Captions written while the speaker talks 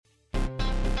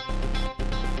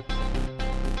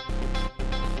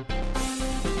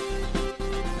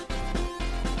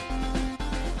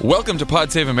Welcome to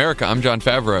Pod Save America. I'm John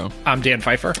Favreau. I'm Dan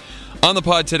Pfeiffer. On the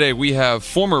pod today, we have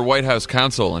former White House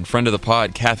counsel and friend of the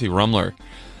pod, Kathy Ruemmler.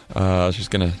 She's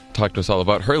going to talk to us all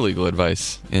about her legal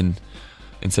advice in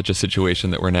such a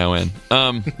situation that we're now in.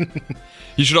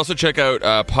 You should also check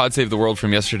out Pod Save the World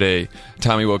from yesterday.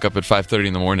 Tommy woke up at 5:30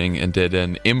 in the morning and did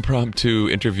an impromptu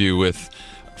interview with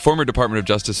former Department of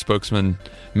Justice spokesman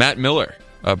Matt Miller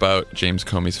about James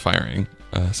Comey's firing.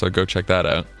 So go check that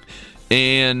out.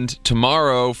 And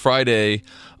tomorrow, Friday,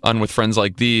 on With Friends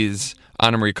Like These,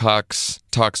 Anna Marie Cox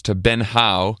talks to Ben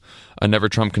Howe, a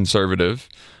never-Trump conservative,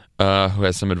 who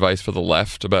has some advice for the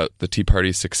left about the Tea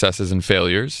Party's successes and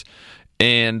failures.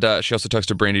 And she also talks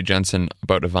to Brandy Jensen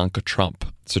about Ivanka Trump.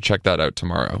 So check that out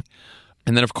tomorrow.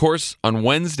 And then, of course, on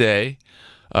Wednesday,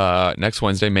 next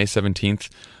Wednesday, May 17th,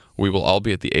 we will all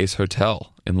be at the Ace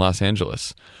Hotel in Los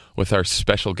Angeles with our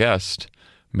special guest,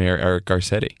 Mayor Eric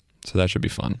Garcetti. So that should be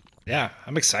fun. Yeah,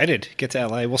 I'm excited to get to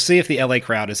LA. We'll see if the LA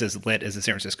crowd is as lit as the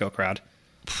San Francisco crowd.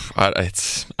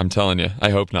 I'm telling you, I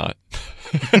hope not.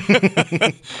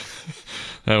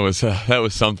 That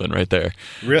was something right there.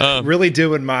 Really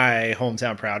doing my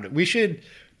hometown proud. We should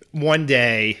one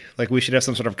day, we should have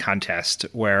some sort of contest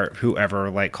where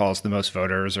whoever calls the most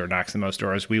voters or knocks the most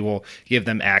doors, we will give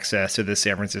them access to the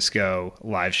San Francisco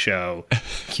live show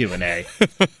Q&A.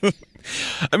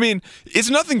 I mean, it's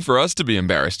nothing for us to be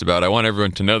embarrassed about. I want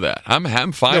everyone to know that.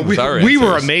 I'm fine with our answers. We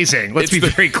were amazing. Let's be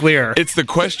very clear. It's the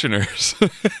questioners.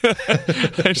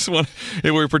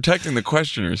 We're protecting the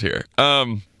questioners here.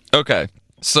 Okay.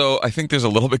 So I think there's a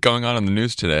little bit going on in the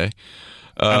news today.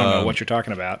 I don't know what you're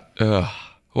talking about.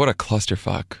 What a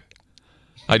clusterfuck.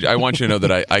 I want you to know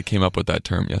that I came up with that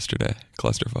term yesterday.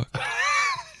 Clusterfuck.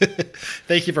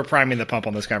 Thank you for priming the pump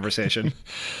on this conversation.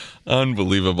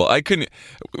 Unbelievable.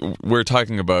 We're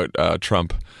talking about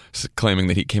Trump claiming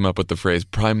that he came up with the phrase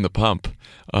prime the pump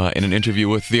in an interview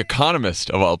with The Economist,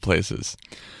 of all places.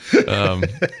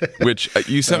 Which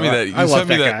you sent me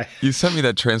that. You sent me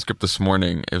that transcript this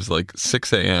morning. It was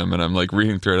 6 a.m. and I'm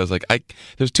reading through it. I was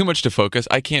there's too much to focus.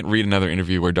 I can't read another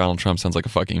interview where Donald Trump sounds like a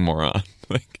fucking moron.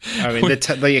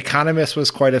 The Economist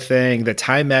was quite a thing. The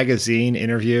Time magazine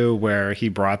interview where he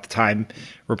brought the Time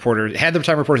reporters, had the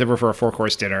Time reporters over for a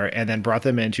 4-course dinner, and then brought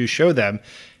them in to show them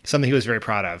something he was very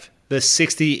proud of: the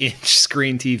 60-inch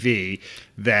screen TV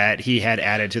that he had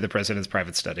added to the president's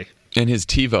private study. And his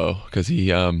TiVo, because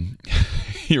he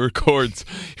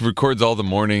records all the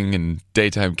morning and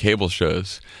daytime cable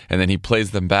shows, and then he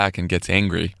plays them back and gets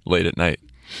angry late at night.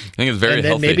 I think it's very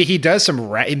healthy. Maybe he does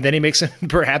and then he makes some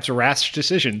perhaps rash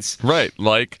decisions. Right,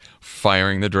 like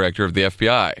firing the director of the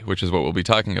FBI, which is what we'll be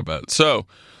talking about. So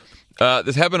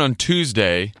this happened on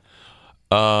Tuesday.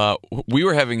 We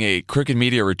were having a Crooked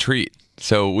Media retreat,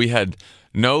 so we had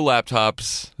no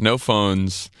laptops, no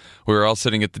phones. We were all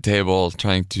sitting at the table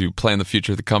trying to plan the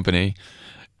future of the company.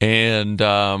 And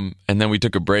then we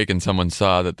took a break, and someone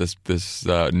saw that this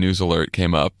news alert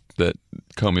came up that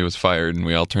Comey was fired, and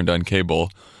we all turned on cable.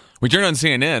 We turned on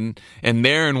CNN, and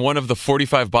there in one of the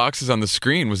 45 boxes on the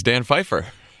screen was Dan Pfeiffer.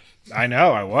 I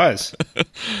know, I was.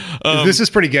 This is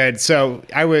pretty good. So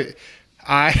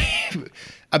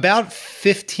about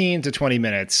 15 to 20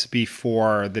 minutes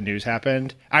before the news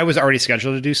happened, I was already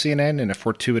scheduled to do CNN in a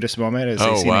fortuitous moment as a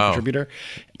CNN contributor.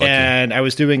 Lucky. And I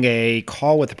was doing a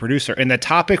call with the producer, and the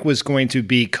topic was going to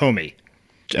be Comey.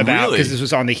 Because this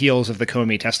was on the heels of the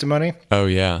Comey testimony. Oh,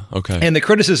 yeah. Okay. And the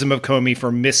criticism of Comey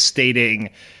for misstating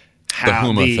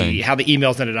how the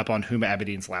emails ended up on Huma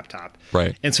Abedin's laptop.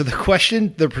 Right. And so the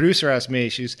question the producer asked me,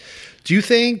 do you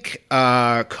think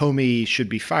Comey should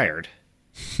be fired?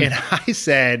 And I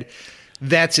said,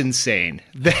 that's insane.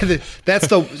 That's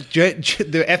the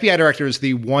FBI director is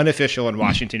the one official in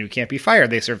Washington who can't be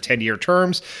fired. They serve 10-year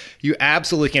terms. You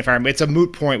absolutely can't fire him. It's a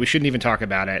moot point. We shouldn't even talk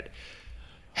about it.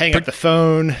 Hang up the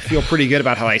phone, feel pretty good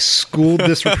about how I schooled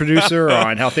this producer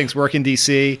on how things work in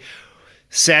D.C.,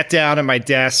 sat down at my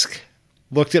desk,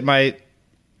 looked at my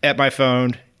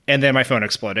phone, and then my phone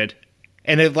exploded.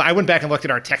 And I went back and looked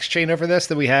at our text chain over this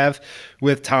that we have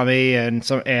with Tommy and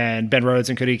Ben Rhodes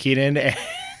and Cody Keenan.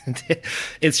 And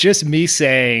it's just me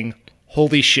saying,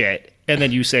 holy shit. And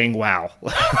then you saying, wow.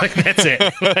 That's it.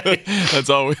 That's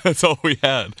all we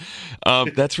had.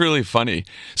 That's really funny.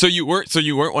 So you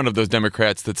weren't one of those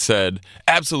Democrats that said,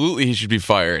 absolutely he should be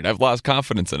fired. I've lost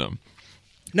confidence in him.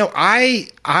 No, I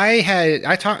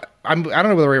don't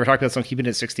know whether we were talking about this on Keeping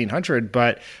It 1600,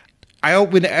 but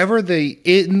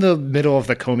in the middle of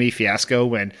the Comey fiasco,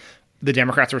 when the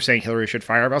Democrats were saying Hillary should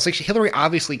fire him. I was like, Hillary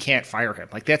obviously can't fire him.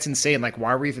 Like, that's insane. Like,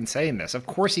 why are we even saying this? Of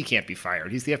course he can't be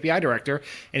fired. He's the FBI director,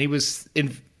 and he was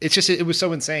in. It's just, it was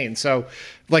so insane. So,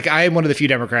 like, I am one of the few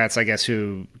Democrats, I guess,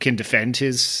 who can defend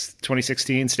his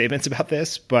 2016 statements about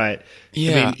this. But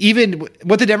yeah, I mean, even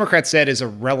what the Democrats said is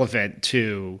irrelevant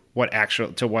to what actually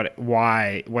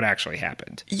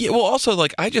happened. Yeah. Well, also,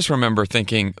 like, I just remember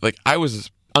thinking, like, I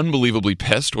was unbelievably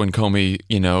pissed when Comey,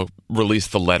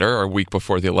 released the letter a week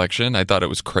before the election. I thought it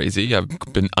was crazy. I've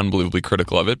been unbelievably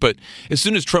critical of it. But as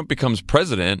soon as Trump becomes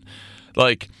president,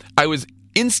 like, I was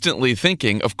instantly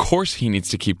thinking, of course he needs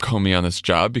to keep Comey on this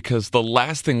job, because the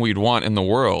last thing we'd want in the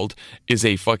world is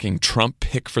a fucking Trump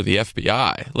pick for the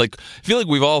FBI. Like, I feel like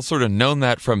we've all sort of known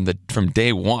that from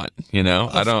day one,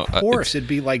 Of course, it'd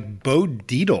be like Bo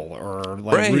Dietl or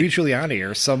like right. Rudy Giuliani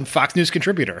or some Fox News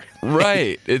contributor.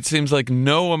 Right. It seems like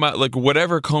no amount, like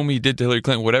whatever Comey did to Hillary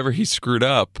Clinton, whatever he screwed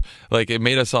up, like it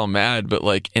made us all mad, but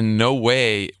like in no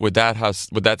way would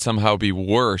that somehow be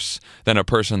worse than a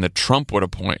person that Trump would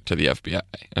appoint to the FBI.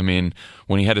 I mean,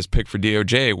 when he had his pick for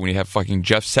DOJ, when you have fucking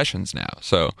Jeff Sessions now.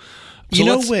 So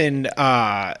when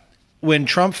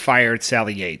Trump fired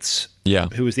Sally Yates,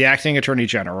 who was the acting attorney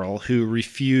general, who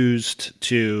refused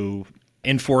to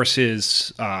enforce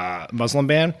his Muslim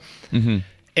ban, and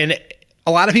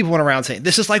a lot of people went around saying,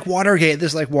 this is like Watergate,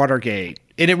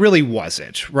 and it really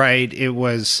wasn't, right? It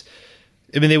was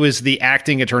the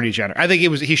acting attorney general. I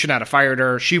think he should not have fired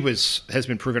her. Has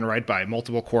been proven right by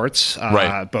multiple courts,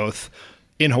 both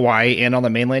in Hawaii and on the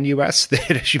mainland U.S.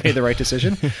 that she made the right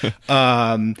decision.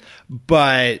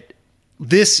 But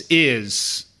this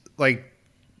is, like,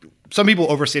 some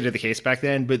people overstated the case back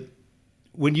then, but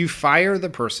when you fire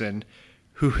the person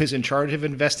who is in charge of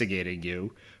investigating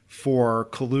you for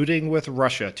colluding with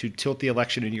Russia to tilt the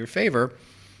election in your favor,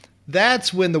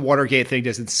 that's when the Watergate thing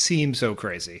doesn't seem so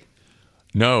crazy.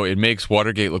 No, it makes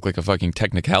Watergate look like a fucking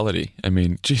technicality. I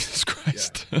mean, Jesus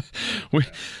Christ. Yeah.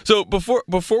 So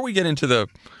before we get into the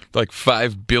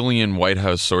 5 billion White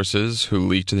House sources who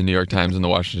leaked to the New York Times and the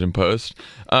Washington Post,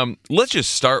 let's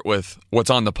just start with what's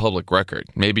on the public record.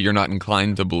 Maybe you're not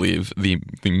inclined to believe the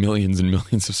millions and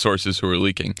millions of sources who are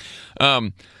leaking.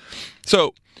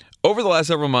 So over the last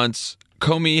several months,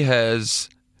 Comey has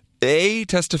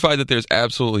testified that there's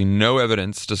absolutely no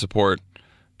evidence to support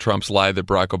Trump's lie that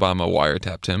Barack Obama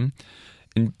wiretapped him,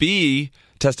 and B,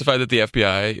 testified that the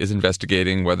FBI is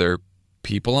investigating whether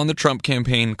people on the Trump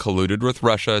campaign colluded with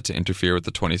Russia to interfere with the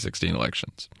 2016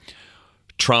 elections.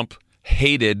 Trump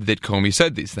hated that Comey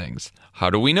said these things.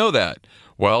 How do we know that?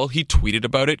 Well, he tweeted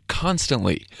about it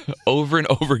constantly. Over and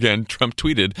over again, Trump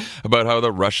tweeted about how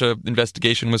the Russia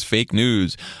investigation was fake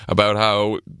news, about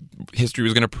how history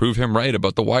was going to prove him right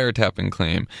about the wiretapping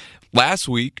claim. Last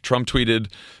week, Trump tweeted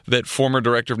that former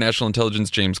Director of National Intelligence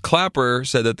James Clapper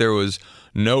said that there was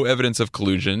no evidence of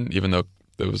collusion, even though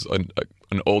there was an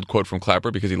old quote from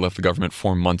Clapper because he left the government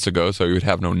 4 months ago, so he would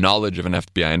have no knowledge of an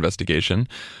FBI investigation.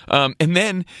 And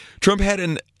then Trump had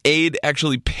an aide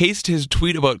actually paste his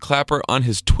tweet about Clapper on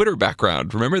his Twitter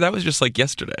background. Remember, that was just like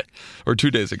yesterday or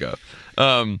 2 days ago.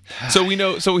 So we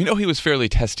know he was fairly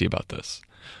testy about this.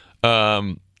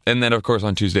 And then, of course,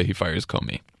 on Tuesday he fires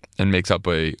Comey and makes up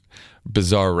a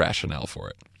bizarre rationale for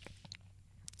it.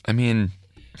 I mean,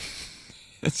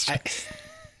 it's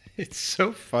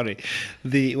so funny.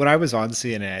 When I was on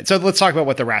CNN, so let's talk about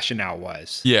what the rationale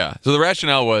was. Yeah. So the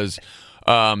rationale was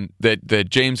that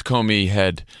James Comey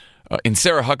had, in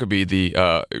Sarah Huckabee, the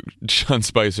Sean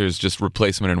Spicer's just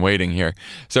replacement in waiting here,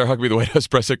 Sarah Huckabee, the White House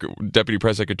Deputy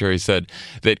Press Secretary, said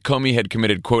that Comey had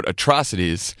committed, quote,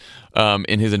 atrocities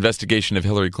in his investigation of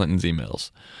Hillary Clinton's emails.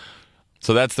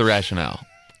 So that's the rationale.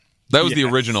 That was the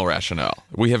original rationale.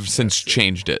 We have since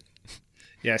changed it.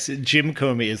 Yes, Jim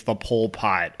Comey is the Pol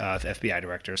Pot of FBI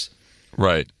directors.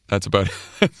 Right. That's about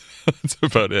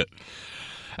it.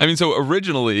 I mean, so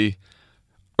originally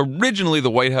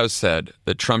the White House said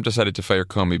that Trump decided to fire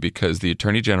Comey because the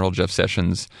Attorney General, Jeff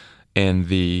Sessions, and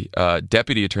the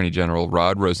Deputy Attorney General,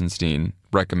 Rod Rosenstein,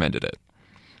 recommended it.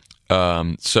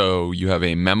 So you have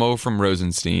a memo from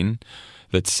Rosenstein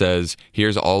that says,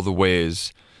 here's all the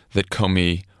ways that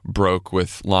Comey broke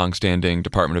with longstanding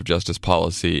Department of Justice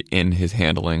policy in his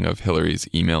handling of Hillary's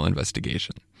email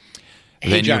investigation.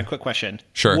 Hey, John, quick question.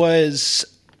 Sure. Was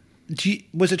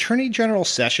Attorney General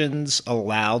Sessions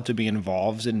allowed to be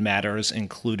involved in matters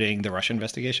including the Russia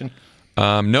investigation?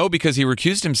 No, because he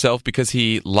recused himself because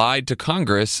he lied to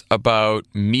Congress about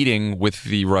meeting with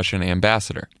the Russian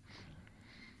ambassador.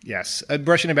 Yes, a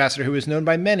Russian ambassador who is known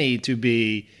by many to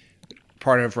be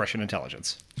part of Russian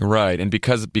intelligence. Right, and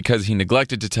because he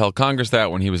neglected to tell Congress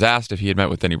that when he was asked if he had met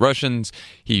with any Russians,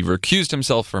 he recused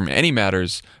himself from any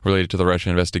matters related to the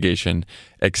Russian investigation,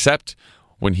 except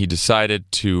when he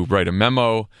decided to write a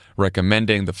memo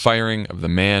recommending the firing of the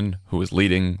man who was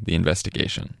leading the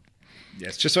investigation.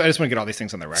 Yes, I just want to get all these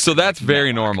things on the record. So that's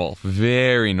very normal,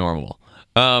 very normal.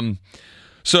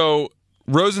 So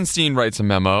Rosenstein writes a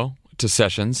memo to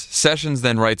Sessions. Sessions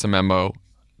then writes a memo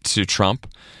to Trump,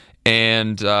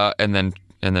 and then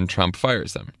Trump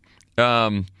fires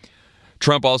them.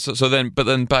 Trump also but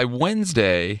then by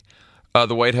Wednesday,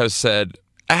 the White House said,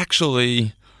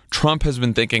 actually, Trump has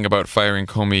been thinking about firing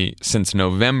Comey since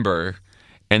November,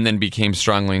 and then became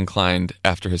strongly inclined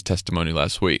after his testimony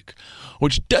last week,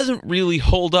 which doesn't really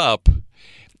hold up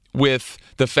with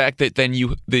the fact that then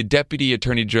the Deputy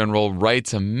Attorney General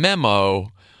writes a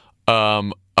memo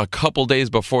a couple days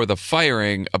before the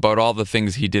firing about all the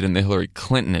things he did in the Hillary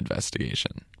Clinton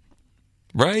investigation.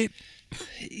 Right?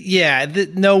 Yeah,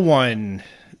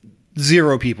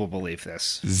 zero people believe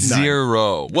this.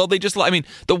 Zero. Well,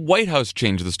 the White House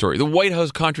changed the story. The White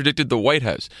House contradicted the White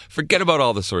House. Forget about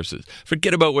all the sources.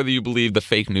 Forget about whether you believe the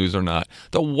fake news or not.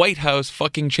 The White House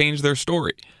fucking changed their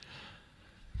story.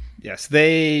 Yes,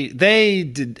 they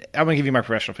did. I'm going to give you my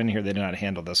professional opinion here. They did not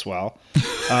handle this well.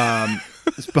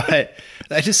 But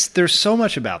there's so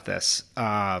much about this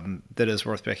that is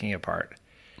worth picking apart.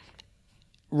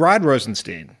 Rod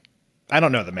Rosenstein, I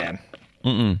don't know the man.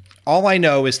 Mm-mm. All I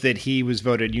know is that he was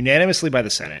voted unanimously by the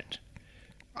Senate.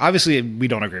 Obviously, we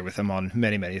don't agree with him on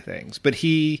many, many things, but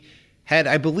he had,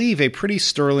 I believe, a pretty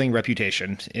sterling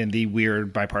reputation in the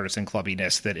weird bipartisan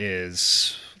clubbiness that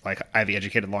is like Ivy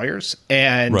educated lawyers.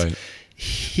 And right.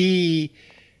 He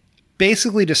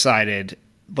basically decided,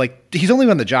 like, he's only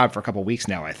been on the job for a couple of weeks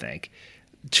now, I think,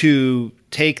 to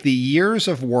take the years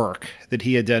of work that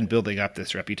he had done building up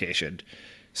this reputation,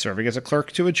 serving as a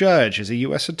clerk to a judge, as a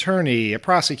U.S. attorney, a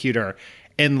prosecutor,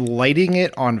 and lighting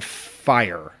it on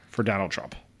fire for Donald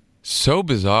Trump. So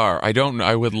bizarre. I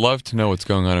would love to know what's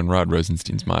going on in Rod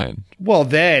Rosenstein's mind. Well,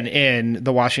 then in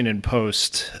the Washington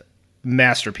Post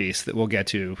masterpiece that we'll get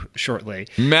to shortly.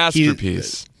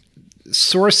 Masterpiece.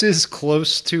 Sources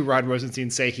close to Rod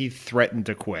Rosenstein say he threatened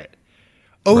to quit.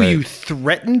 Oh, right. You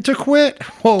threatened to quit?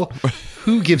 Well,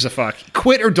 who gives a fuck?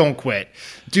 Quit or don't quit.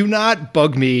 Do not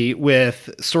bug me with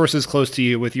sources close to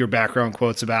you with your background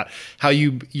quotes about how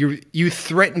you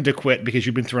threatened to quit because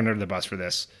you've been thrown under the bus for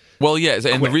this. Well, yes,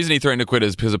 and the reason he threatened to quit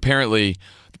is because apparently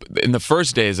in the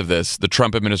first days of this, the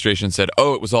Trump administration said,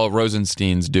 oh, it was all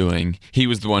Rosenstein's doing. He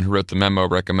was the one who wrote the memo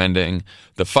recommending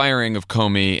the firing of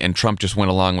Comey, and Trump just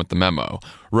went along with the memo.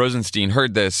 Rosenstein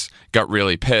heard this, got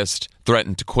really pissed,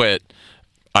 threatened to quit.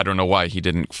 I don't know why he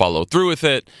didn't follow through with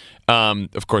it.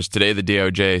 Of course, today the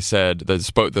DOJ said, the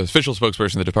official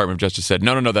spokesperson of the Department of Justice said,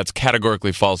 no, that's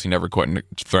categorically false. He never threatened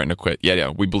to quit. Yeah,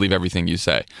 we believe everything you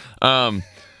say. But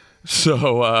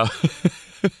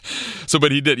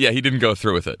he did. Yeah, he didn't go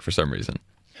through with it for some reason.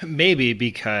 Maybe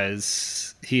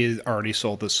because he has already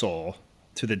sold his soul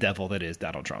to the devil that is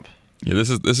Donald Trump. Yeah, this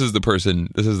is the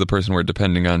person we're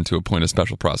depending on to appoint a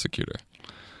special prosecutor.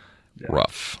 Yeah.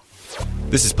 Rough.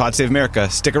 This is Pod Save America.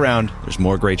 Stick around. There's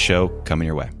more great show coming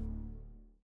your way.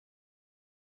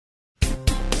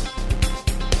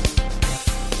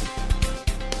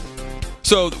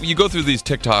 So you go through these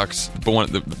TikToks,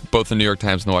 both the New York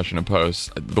Times and the Washington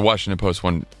Post. The Washington Post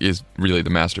one is really the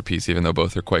masterpiece, even though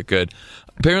both are quite good.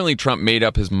 Apparently, Trump made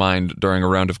up his mind during a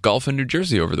round of golf in New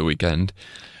Jersey over the weekend.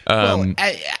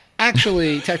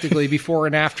 Actually, technically, before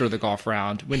and after the golf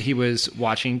round, when he was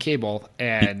watching cable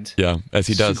and as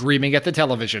he does, screaming at the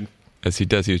television. As he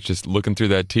does, he was just looking through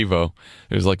that TiVo.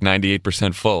 It was like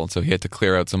 98% full, so he had to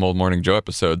clear out some old Morning Joe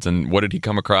episodes. And what did he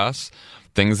come across?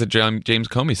 Things that James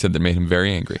Comey said that made him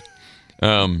very angry.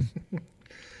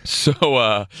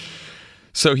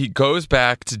 So he goes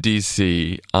back to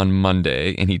D.C. on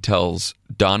Monday, and he tells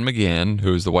Don McGahn,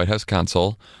 who is the White House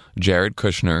counsel, Jared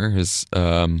Kushner, his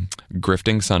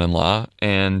grifting son-in-law,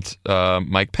 and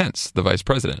Mike Pence, the vice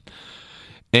president.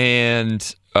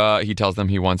 And he tells them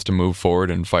he wants to move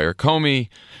forward and fire Comey.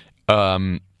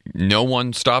 No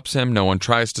one stops him. No one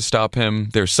tries to stop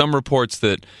him. There's some reports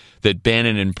that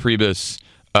Bannon and Priebus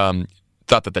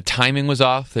thought that the timing was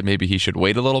off, that maybe he should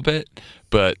wait a little bit,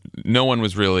 but no one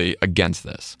was really against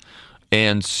this.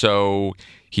 And so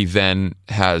he then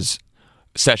has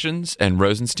Sessions and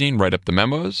Rosenstein write up the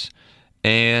memos,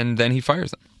 and then he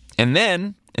fires them. And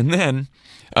then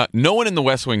no one in the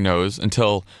West Wing knows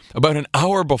until about an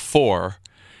hour before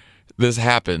this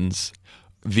happens,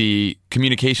 the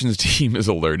communications team is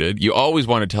alerted. You always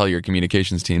want to tell your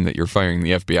communications team that you're firing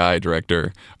the FBI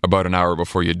director about an hour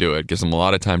before you do it. Gives them a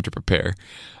lot of time to prepare.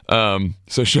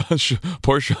 So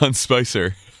poor Sean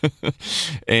Spicer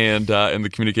and the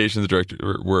communications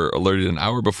director were alerted an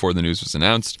hour before the news was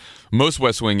announced. Most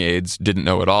West Wing aides didn't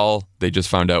know at all. They just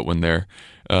found out when their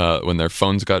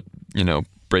phones got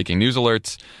breaking news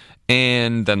alerts,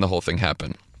 and then the whole thing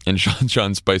happened. And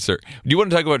Sean Spicer. Do you want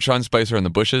to talk about Sean Spicer and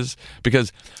the Bushes?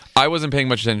 Because I wasn't paying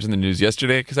much attention to the news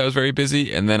yesterday because I was very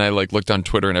busy, and then I looked on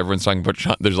Twitter and everyone's talking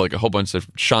about there's a whole bunch of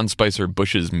Sean Spicer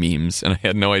Bushes memes, and I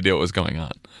had no idea what was going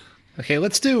on. Okay,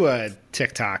 let's do a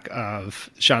TikTok of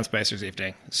Sean Spicer's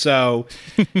evening. So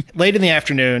late in the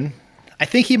afternoon, I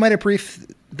think he might have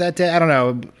briefed that day. I don't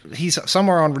know. He's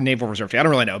somewhere on Naval Reserve. I don't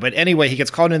really know. But anyway, he gets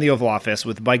called into the Oval Office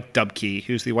with Mike Dubke,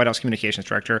 who's the White House communications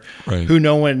director, right.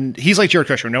 he's like Jared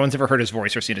Kushner. No one's ever heard his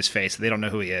voice or seen his face. They don't know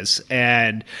who he is.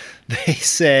 And they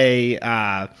say,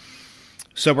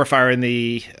 so we're firing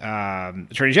the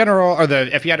Attorney General or the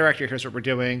FBI director. Here's what we're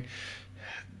doing.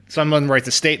 Someone writes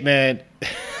a statement.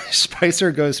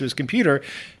 Spicer goes to his computer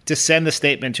to send the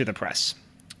statement to the press.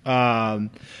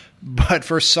 But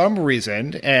for some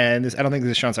reason, and I don't think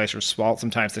this is Sean Spicer's fault,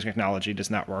 sometimes the technology does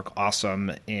not work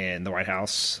awesome in the White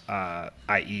House,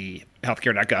 i.e.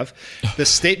 healthcare.gov. The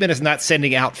statement is not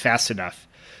sending out fast enough.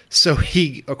 So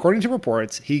he, according to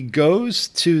reports, he goes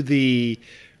to the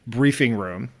briefing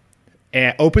room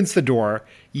and opens the door,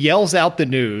 yells out the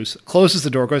news, closes the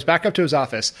door, goes back up to his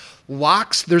office,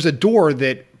 locks. There's a door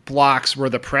that blocks where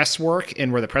the press work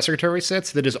and where the press secretary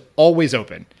sits that is always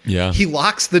open. Yeah. He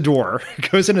locks the door,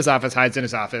 goes in his office, hides in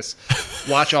his office,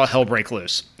 watch all hell break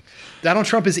loose. Donald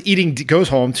Trump goes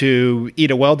home to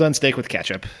eat a well-done steak with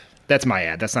ketchup. That's my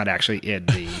ad. That's not actually in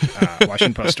the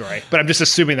Washington Post story, but I'm just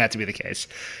assuming that to be the case.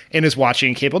 And is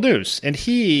watching cable news. And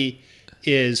he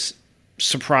is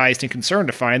surprised and concerned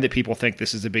to find that people think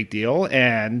this is a big deal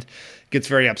and gets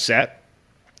very upset.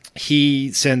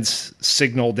 He sends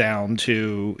signal down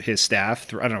to his staff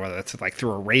through, I don't know whether that's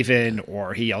through a raven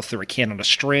or he yells through a can on a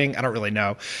string. I don't really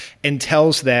know. And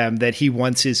tells them that he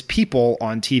wants his people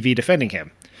on TV defending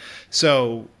him.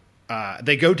 So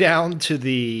they go down to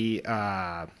the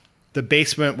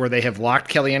basement where they have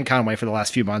locked Kellyanne Conway for the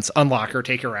last few months, unlock her,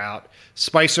 take her out.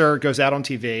 Spicer goes out on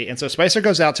TV. And so Spicer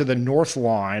goes out to the North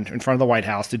Lawn in front of the White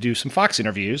House to do some Fox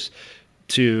interviews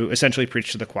to essentially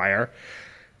preach to the choir.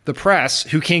 The press,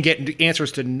 who can get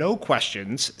answers to no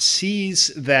questions, sees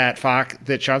that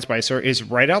Sean Spicer is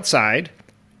right outside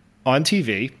on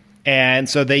TV. And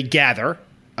so they gather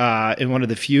in one of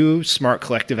the few smart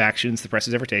collective actions the press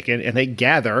has ever taken, and they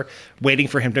gather waiting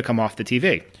for him to come off the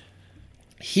TV.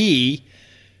 He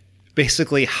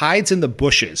basically hides in the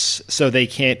bushes so they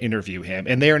can't interview him.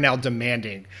 And they are now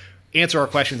demanding, answer our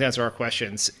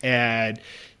questions. And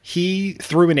he,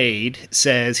 through an aide,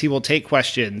 says he will take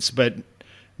questions, but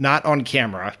not on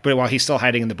camera, but while he's still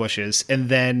hiding in the bushes, and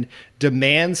then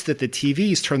demands that the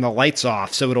TVs turn the lights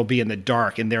off so it'll be in the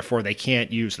dark, and therefore they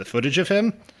can't use the footage of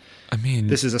him. I mean,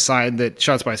 this is a sign that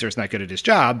Sean Spicer is not good at his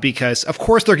job because, of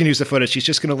course, they're going to use the footage. He's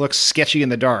just going to look sketchy in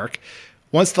the dark.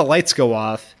 Once the lights go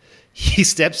off, he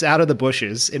steps out of the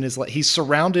bushes and he's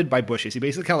surrounded by bushes. He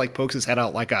basically kind of pokes his head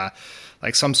out like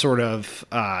some sort of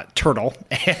turtle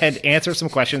and answers some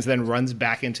questions, then runs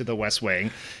back into the West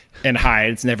Wing and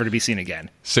hides, never to be seen again.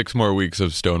 6 more weeks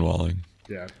of stonewalling.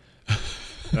 Yeah.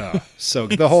 So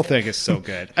the whole thing is so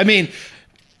good. I mean,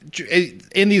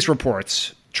 in these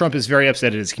reports, Trump is very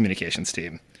upset at his communications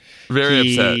team.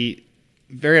 Very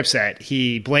upset.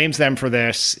 He blames them for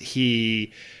this.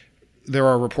 There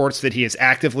are reports that he is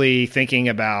actively thinking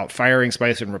about firing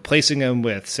Spicer and replacing him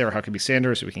with Sarah Huckabee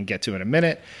Sanders, who we can get to in a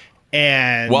minute.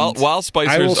 And while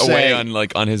Spicer's away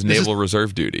on his Naval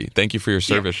Reserve duty. Thank you for your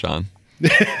service, Sean.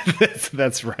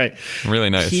 That's right. Really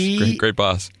nice. Great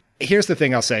boss. Here's the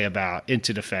thing I'll say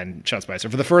to defend Sean Spicer.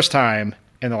 For the first time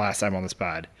and the last time on this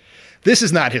pod, this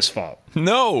is not his fault.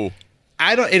 No.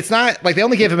 It's not they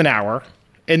only gave him an hour,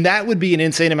 and that would be an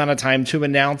insane amount of time to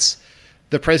announce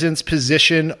the president's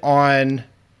position on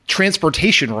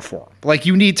transportation reform.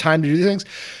 You need time to do these things.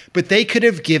 But they could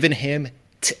have given him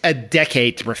a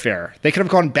decade to prepare. They could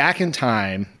have gone back in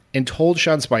time and told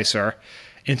Sean Spicer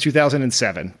in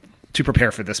 2007 to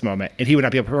prepare for this moment, and he would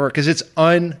not be able to prepare because it's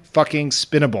unfucking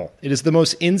spinnable. It is the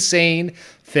most insane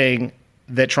thing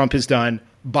that Trump has done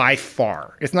by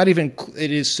far.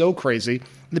 It is so crazy.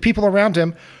 The people around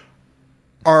him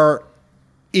are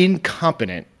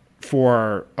incompetent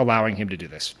for allowing him to do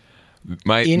this.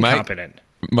 Incompetent.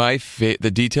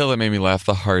 The detail that made me laugh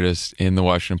the hardest in the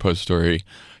Washington Post story,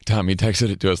 Tommy texted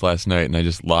it to us last night and I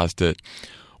just lost it,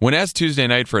 When asked Tuesday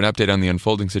night for an update on the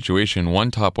unfolding situation,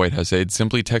 one top White House aide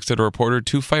simply texted a reporter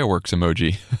 2 fireworks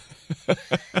emoji.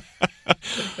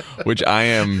 Which I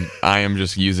am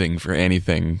just using for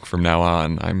anything from now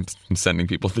on. I'm sending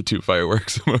people the 2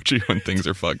 fireworks emoji when things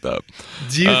are fucked up.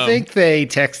 Do you think they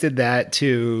texted that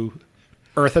to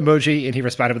Earth emoji and he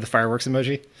responded with the fireworks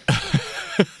emoji?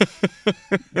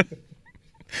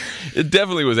 It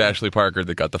definitely was Ashley Parker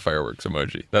that got the fireworks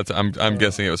emoji. I'm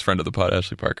guessing it was friend of the pod,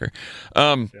 Ashley Parker.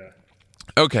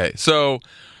 Okay, so a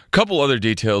couple other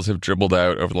details have dribbled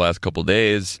out over the last couple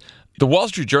days. The Wall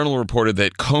Street Journal reported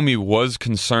that Comey was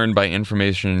concerned by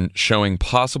information showing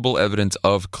possible evidence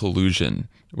of collusion,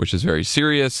 which is very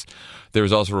serious. There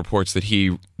was also reports that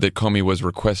Comey was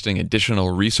requesting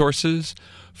additional resources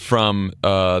from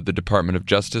the Department of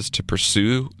Justice to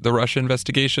pursue the Russia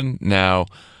investigation. Now,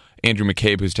 Andrew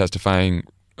McCabe, who's testifying,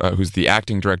 who's the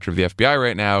acting director of the FBI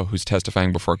right now, who's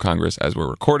testifying before Congress as we're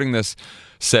recording this,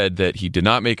 said that he did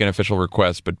not make an official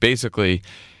request, but basically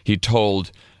he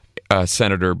told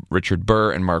Senator Richard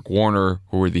Burr and Mark Warner,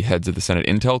 who were the heads of the Senate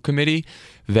Intel Committee,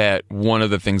 that one of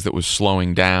the things that was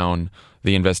slowing down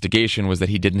the investigation was that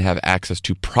he didn't have access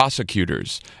to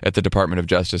prosecutors at the Department of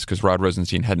Justice because Rod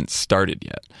Rosenstein hadn't started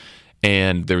yet.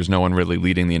 And there was no one really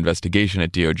leading the investigation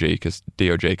at DOJ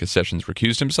because Sessions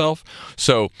recused himself.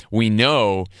 So we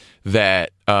know that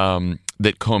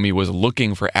that Comey was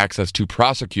looking for access to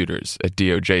prosecutors at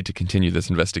DOJ to continue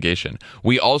this investigation.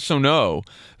 We also know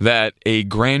that a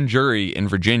grand jury in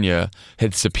Virginia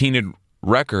had subpoenaed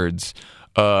records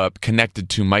connected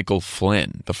to Michael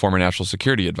Flynn, the former national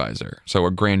security advisor. So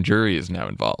a grand jury is now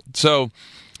involved. So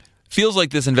feels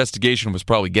like this investigation was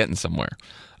probably getting somewhere.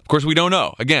 Of course, we don't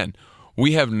know. Again,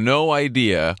 we have no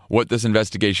idea what this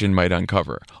investigation might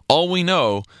uncover. All we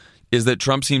know is that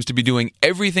Trump seems to be doing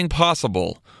everything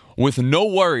possible with no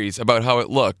worries about how it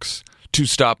looks to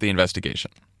stop the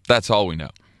investigation. That's all we know.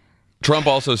 Trump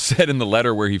also said in the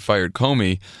letter where he fired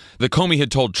Comey that Comey had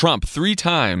told Trump 3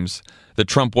 times that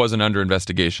Trump wasn't under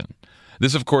investigation.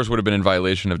 This, of course, would have been in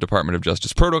violation of Department of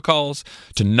Justice protocols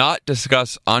to not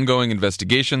discuss ongoing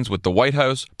investigations with the White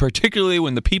House, particularly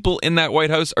when the people in that White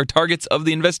House are targets of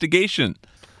the investigation.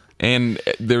 And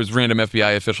there's random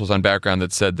FBI officials on background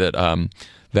that said that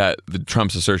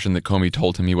Trump's assertion that Comey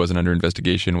told him he wasn't under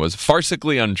investigation was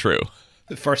farcically untrue.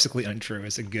 Farcically untrue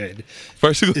is a good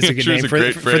name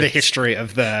for the history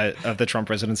of the Trump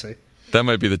presidency. That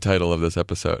might be the title of this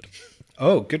episode.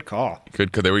 Oh, good call.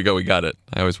 Good. There we go. We got it.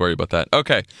 I always worry about that.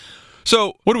 Okay.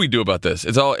 So what do we do about this?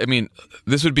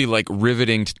 This would be like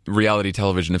riveting reality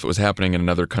television if it was happening in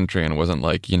another country and it wasn't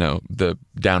like, the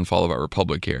downfall of our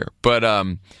republic here. But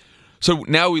so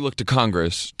now we look to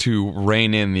Congress to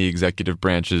rein in the executive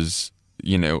branch's,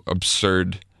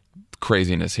 absurd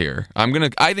craziness here.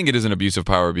 I think it is an abuse of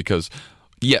power because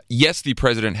yes, the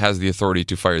president has the authority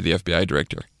to fire the FBI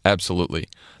director. Absolutely.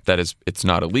 It's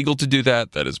not illegal to do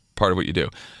that. That is part of what you do.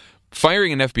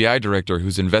 Firing an FBI director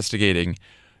who's investigating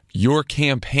your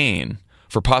campaign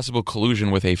for possible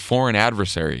collusion with a foreign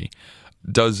adversary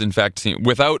does, in fact, seem,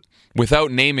 without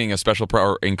naming a special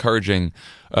or encouraging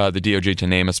the DOJ to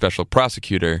name a special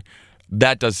prosecutor,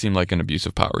 that does seem like an abuse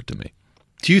of power to me.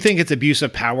 Do you think it's abuse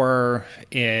of power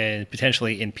in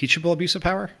potentially impeachable abuse of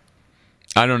power?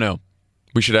 I don't know.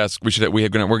 We're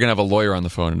gonna have a lawyer on the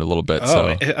phone in a little bit.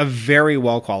 A very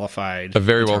well qualified,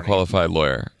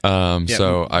 lawyer.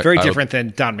 Very different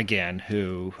than Don McGahn,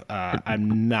 who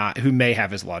who may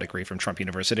have his law degree from Trump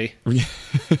University.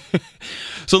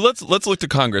 So let's look to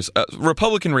Congress.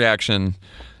 Republican reaction,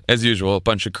 as usual, a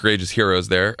bunch of courageous heroes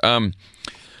there.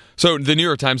 So the New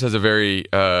York Times has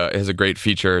a great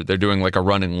feature. They're doing like a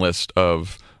running list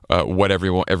of what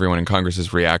everyone in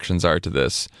Congress's reactions are to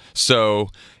this. So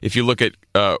if you look at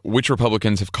which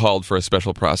Republicans have called for a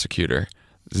special prosecutor,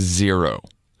 0.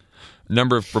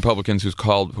 Number of Republicans who've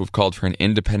called for an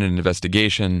independent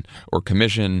investigation or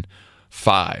commission,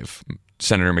 5.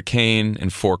 Senator McCain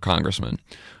and 4 congressmen.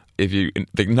 The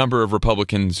number of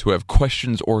Republicans who have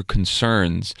questions or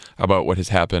concerns about what has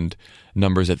happened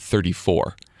numbers at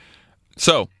 34.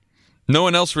 So no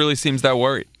one else really seems that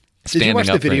worried. Did you watch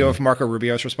the video of Marco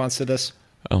Rubio's response to this?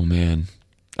 Oh man,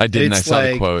 I didn't. I saw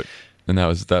the quote, and that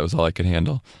was all I could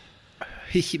handle.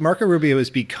 Marco Rubio has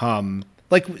become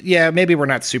maybe we're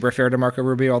not super fair to Marco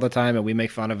Rubio all the time, and we make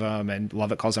fun of him, and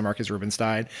Lovett calls him Marcus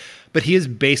Rubinstein, but he has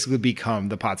basically become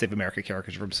the Pod Save America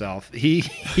caricature of himself. He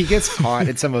gets caught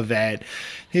at some event.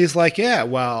 He's like, yeah,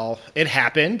 well, it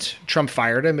happened. Trump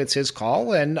fired him. It's his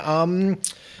call, and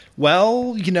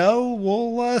we'll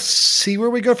see where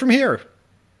we go from here.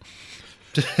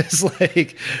 It's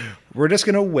like, we're just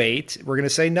going to wait. We're going to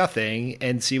say nothing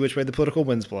and see which way the political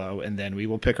winds blow, and then we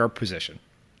will pick our position.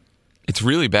 It's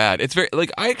really bad. It's very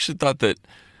I actually thought that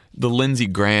the Lindsey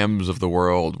Grahams of the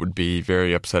world would be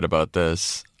very upset about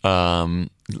this. Not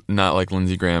like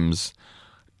Lindsey Graham's,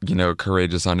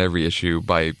 courageous on every issue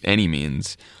by any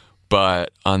means,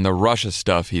 but on the Russia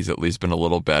stuff, he's at least been a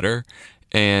little better.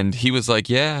 And he was like,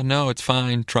 "Yeah, no, it's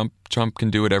fine. Trump can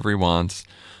do whatever he wants."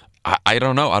 I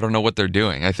don't know. I don't know what they're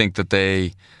doing. I think that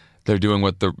they're doing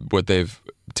what they've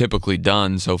typically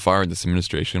done so far in this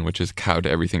administration, which is cow to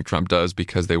everything Trump does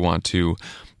because they want to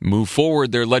move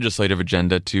forward their legislative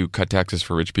agenda to cut taxes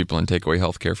for rich people and take away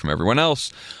health care from everyone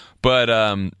else. But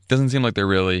it doesn't seem like they're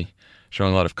really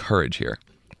showing a lot of courage here.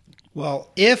 Well,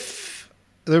 if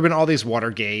there have been all these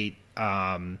Watergate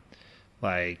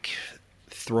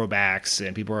throwbacks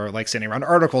and people are sending around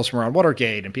articles from around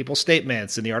Watergate and people's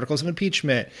statements and the articles of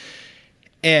impeachment,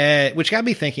 which got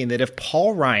me thinking that if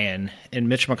Paul Ryan and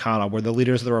Mitch McConnell were the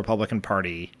leaders of the Republican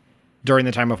Party during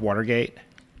the time of Watergate,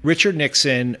 Richard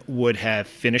Nixon would have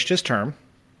finished his term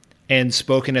and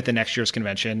spoken at the next year's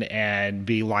convention and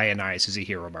be lionized as a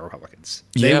hero by Republicans.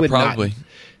 Probably.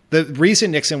 The reason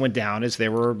Nixon went down is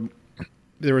there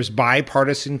was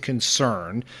bipartisan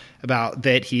concern about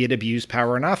that he had abused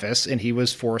power in office, and he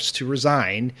was forced to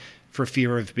resign for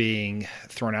fear of being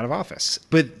thrown out of office.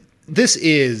 But this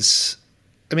is,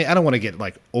 I don't want to get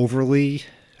overly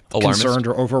alarmist, concerned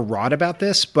or overwrought about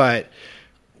this, but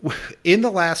in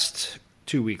the last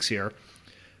 2 weeks here,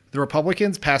 the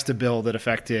Republicans passed a bill that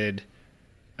affected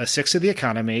a sixth of the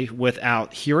economy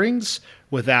without hearings,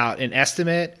 without an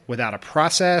estimate, without a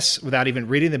process, without even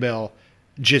reading the bill.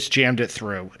 Just jammed it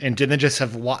through and didn't just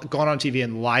have gone on TV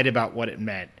and lied about what it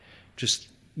meant, just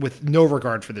with no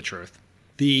regard for the truth.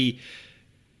 The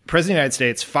President of the United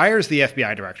States fires the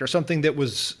FBI director, something that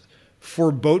was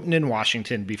verboten in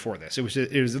Washington before this. It was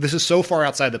this is so far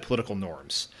outside the political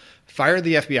norms. Fired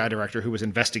the FBI director who was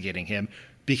investigating him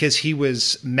because he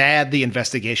was mad the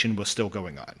investigation was still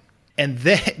going on. And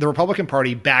then the Republican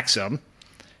Party backs him,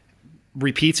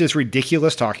 repeats his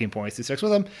ridiculous talking points, he sticks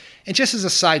with him. And just as a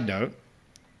side note,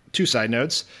 2 side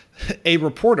notes, a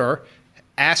reporter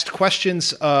asked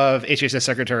questions of HHS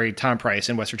Secretary Tom Price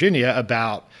in West Virginia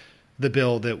about the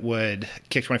bill that would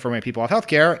kick 24 million people off health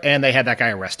care, and they had that guy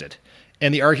arrested.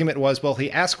 And the argument was, well, he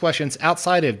asked questions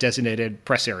outside of designated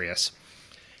press areas.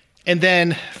 And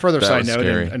then, further side note,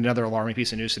 and another alarming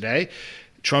piece of news today,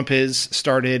 Trump has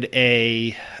started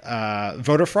a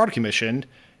voter fraud commission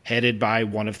headed by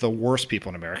one of the worst people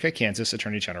in America, Kansas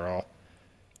Attorney General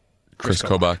Chris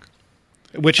Kobach.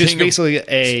 Which is basically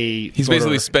he's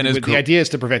basically spent his the idea is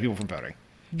to prevent people from voting.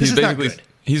 This is not good.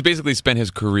 He's basically spent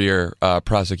his career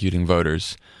prosecuting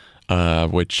voters,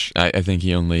 which I think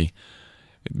he only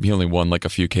won a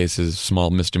few cases, small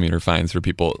misdemeanor fines for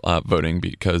people voting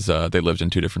because they lived in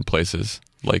 2 different places,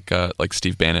 like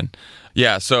Steve Bannon.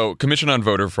 Yeah, so Commission on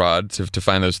Voter Fraud to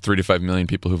find those 3 to 5 million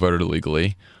people who voted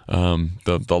illegally.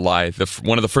 The lie,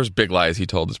 one of the first big lies he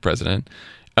told as president.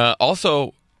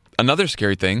 Also, another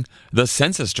scary thing, the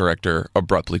census director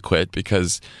abruptly quit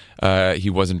because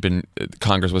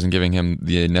Congress wasn't giving him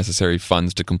the necessary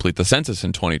funds to complete the census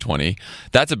in 2020.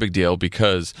 That's a big deal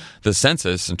because the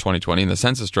census in 2020 and the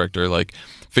census director,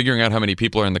 figuring out how many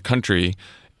people are in the country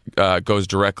goes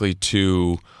directly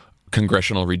to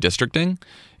congressional redistricting.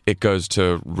 It goes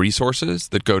to resources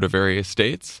that go to various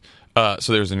states.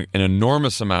 So there's an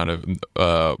enormous amount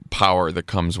of power that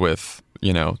comes with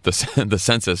the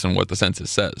census and what the census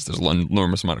says. There's an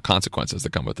enormous amount of consequences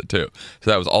that come with it too.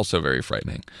 So that was also very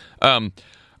frightening.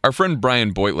 Our friend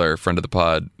Brian Beutler, friend of the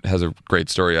pod, has a great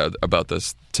story about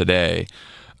this today,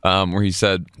 where he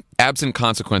said, absent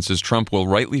consequences, Trump will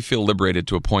rightly feel liberated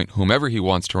to appoint whomever he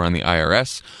wants to run the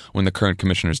IRS when the current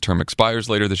commissioner's term expires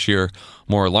later this year.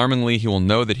 More alarmingly, he will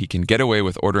know that he can get away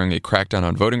with ordering a crackdown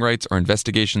on voting rights or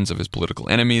investigations of his political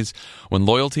enemies. When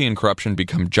loyalty and corruption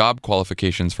become job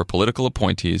qualifications for political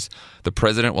appointees, the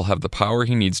president will have the power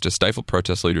he needs to stifle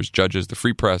protest leaders, judges, the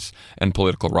free press, and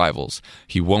political rivals.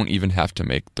 He won't even have to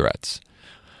make threats.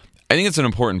 I think it's an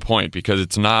important point because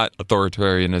it's not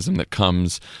authoritarianism that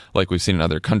comes like we've seen in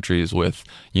other countries with,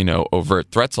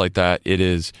 overt threats like that. It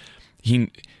is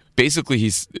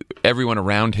everyone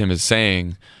around him is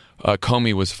saying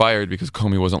Comey was fired because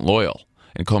Comey wasn't loyal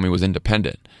and Comey was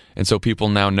independent. And so people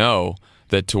now know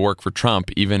that to work for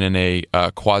Trump, even in a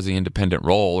quasi-independent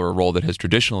role or a role that has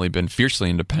traditionally been fiercely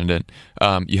independent,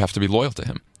 you have to be loyal to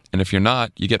him. And if you're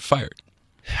not, you get fired.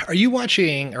 Are you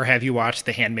watching or have you watched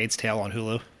The Handmaid's Tale on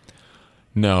Hulu?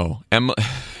 No.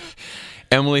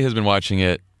 Emily has been watching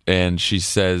it, and she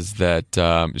says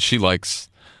that she likes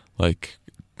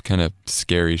kind of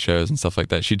scary shows and stuff like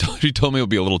that. She told me it would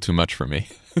be a little too much for me.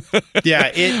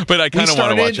 Yeah, but I kind of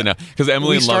want to watch it now because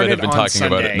Emily and Lovett have been talking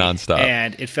Sunday, about it nonstop,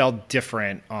 and it felt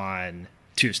different on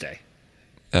Tuesday.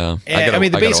 I The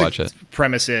gotta basic watch it.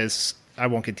 premise is, I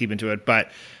won't get deep into it, but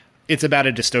it's about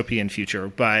a dystopian future.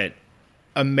 But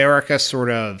America sort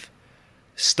of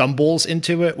stumbles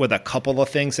into it with a couple of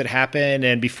things that happen,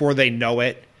 and before they know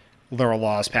it, there are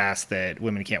laws passed that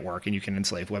women can't work and you can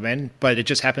enslave women, but it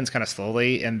just happens kind of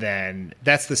slowly, and then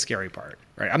that's the scary part,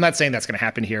 right? I'm not saying that's going to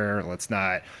happen here.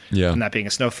 I'm not being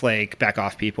a snowflake, back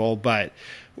off people, but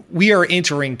we are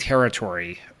entering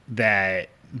territory that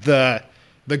the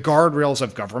guardrails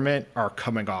of government are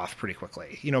coming off pretty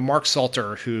quickly. You know, Mark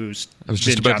Salter, who's been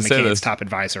John McCain's top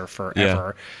advisor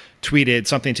forever, tweeted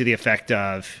something to the effect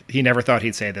of, he never thought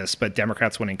he'd say this, but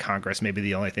Democrats winning Congress may be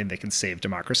the only thing that can save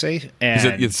democracy.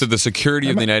 And so the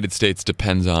security of the United States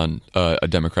depends on a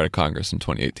Democratic Congress in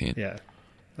 2018. Yeah.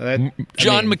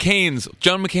 John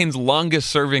McCain's longest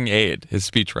serving aide, his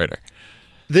speechwriter.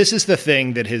 This is the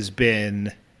thing that has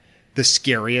been the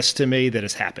scariest to me that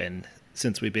has happened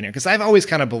since we've been here. Because I've always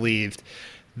kind of believed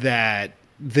that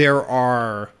there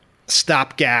are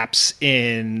stopgaps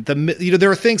in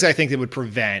there are things I think that would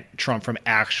prevent Trump from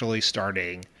actually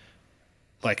starting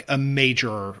like a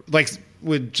major, like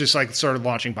would just like sort of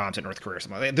launching bombs at North Korea or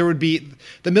something like that. There would be,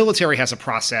 the military has a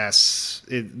process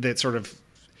that sort of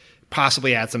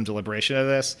possibly adds some deliberation to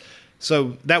this.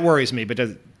 So that worries me, but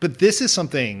this is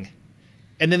something,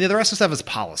 and then the rest of the stuff is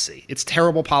policy. It's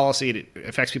terrible policy. It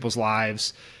affects people's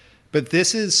lives, but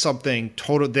this is something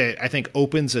total that I think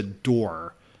opens a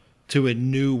door to a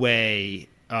new way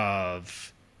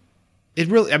of it.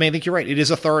 Really, I mean, I think you're right. It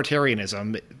is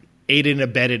authoritarianism, aided and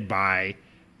abetted by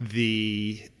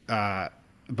by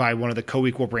one of the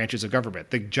co-equal branches of government.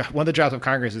 One of the jobs of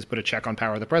Congress is put a check on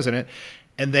power of the president,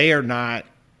 and they are not.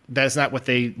 That's not what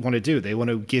they want to do. They want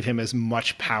to give him as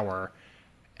much power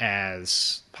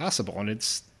as possible, and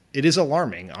it is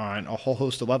alarming on a whole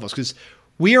host of levels because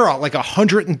we are like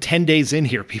 110 days in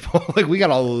here, people. Like we got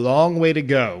a long way to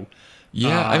go.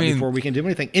 Yeah, I mean, before we can do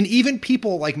anything. And even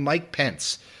people like Mike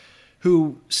Pence,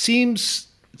 who seems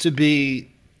to be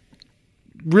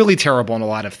really terrible in a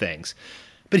lot of things,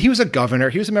 but he was a governor,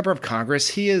 he was a member of Congress,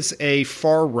 he is a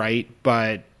far right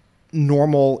but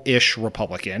normal-ish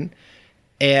Republican,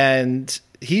 and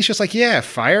he's just like, yeah,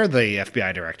 fire the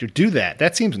FBI director, do that.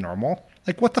 That seems normal.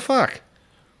 Like, what the fuck?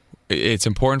 It's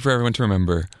important for everyone to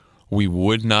remember, we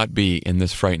would not be in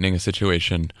this frightening a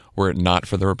situation were it not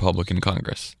for the Republican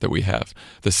Congress that we have.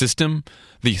 The system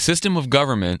of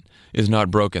government is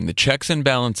not broken. The checks and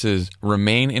balances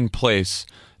remain in place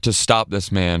to stop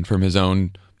this man from his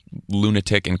own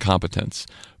lunatic incompetence.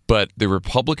 But the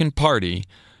Republican Party,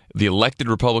 the elected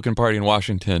Republican Party in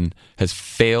Washington, has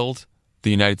failed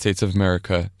the United States of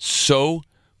America so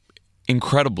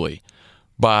incredibly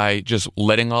by just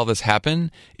letting all this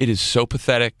happen. It is so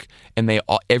pathetic, and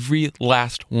every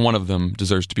last one of them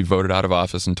deserves to be voted out of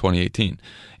office in 2018.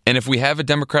 And if we have a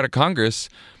Democratic Congress,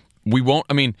 we'll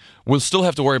still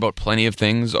have to worry about plenty of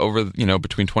things over,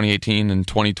 between 2018 and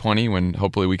 2020 when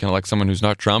hopefully we can elect someone who's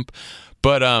not Trump.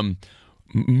 But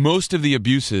most of the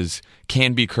abuses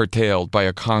can be curtailed by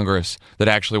a Congress that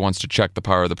actually wants to check the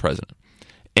power of the president.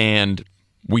 And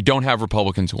we don't have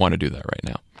Republicans who want to do that right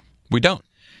now. We don't.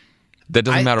 That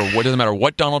doesn't matter. What doesn't matter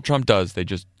what Donald Trump does.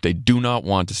 They do not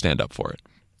want to stand up for it.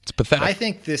 It's pathetic. I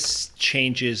think this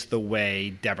changes the way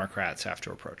Democrats have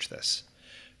to approach this.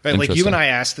 Right? Like you and I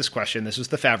asked this question. This was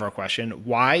the Favreau question.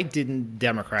 Why didn't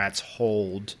Democrats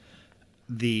hold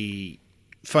the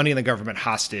funding of the government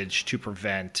hostage to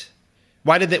prevent?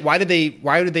 Why did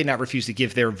they not refuse to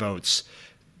give their votes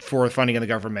for funding of the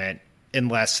government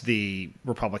unless the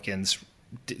Republicans,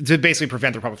 to basically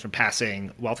prevent the Republicans from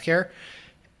passing wealth care?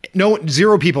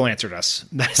 Zero people answered us.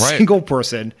 Not a single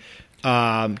person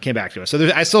came back to us.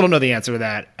 So I still don't know the answer to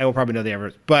that. I will probably know the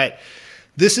answer. But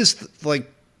this is like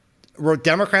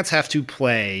Democrats have to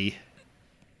play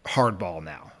hardball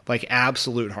now, like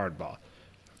absolute hardball.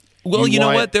 Well, you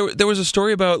know what? There was a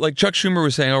story about, like, Chuck Schumer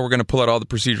was saying, we're going to pull out all the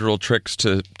procedural tricks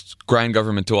to grind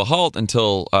government to a halt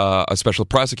until a special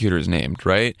prosecutor is named,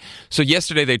 right? So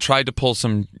yesterday they tried to pull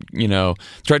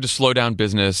tried to slow down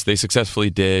business. They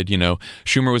successfully did.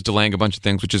 Schumer was delaying a bunch of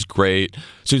things, which is great.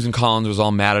 Susan Collins was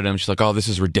all mad at him. She's like, oh, this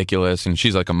is ridiculous. And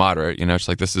she's like a moderate, she's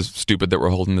like, this is stupid that we're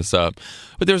holding this up.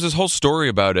 But there's this whole story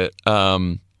about it.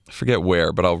 I forget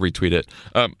where, but I'll retweet it.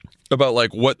 About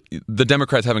like what the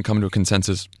Democrats haven't come to a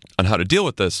consensus on how to deal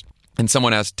with this. And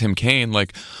someone asked Tim Kaine,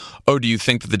 like, oh, do you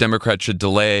think that the Democrats should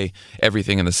delay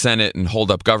everything in the Senate and hold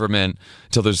up government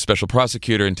until there's a special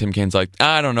prosecutor? And Tim Kaine's like,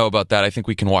 I don't know about that. I think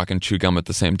we can walk and chew gum at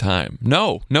the same time.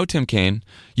 No, Tim Kaine.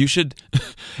 You should,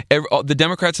 the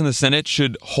Democrats in the Senate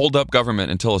should hold up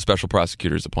government until a special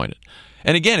prosecutor is appointed.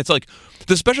 And again, it's like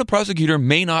the special prosecutor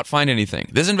may not find anything.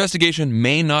 This investigation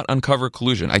may not uncover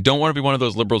collusion. I don't want to be one of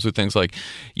those liberals who thinks like,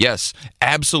 yes,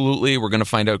 absolutely, we're going to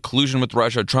find out collusion with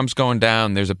Russia. Trump's going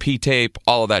down. There's a P-tape,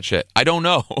 all of that shit. I don't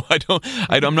know.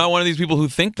 I'm not one of these people who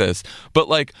think this. But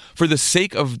like, for the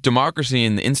sake of democracy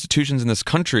and the institutions in this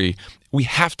country, we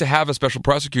have to have a special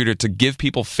prosecutor to give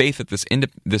people faith that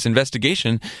this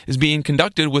investigation is being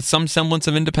conducted with some semblance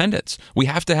of independence. We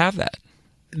have to have that.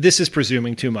 This is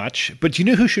presuming too much, but do you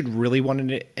know who should really want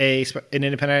an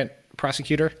independent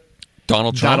prosecutor?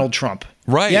 Donald Trump. Donald Trump.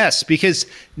 Right. Yes, because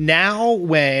now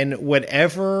when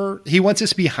whatever he wants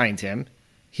us behind him,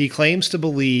 he claims to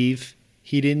believe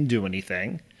he didn't do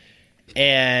anything.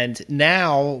 And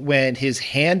now when his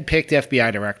hand-picked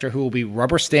FBI director, who will be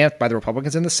rubber stamped by the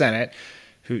Republicans in the Senate,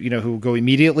 who will go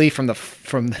immediately from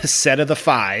the set of the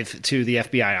 5 to the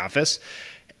FBI office,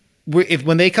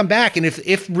 when they come back, and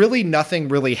if really nothing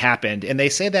really happened, and they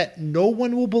say that, no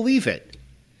one will believe it.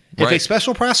 If a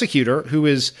special prosecutor who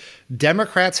is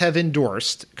Democrats have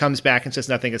endorsed comes back and says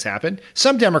nothing has happened,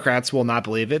 some Democrats will not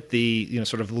believe it. The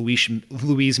sort of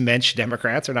Louise Mensch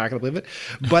Democrats are not going to believe it.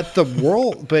 But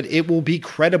but it will be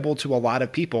credible to a lot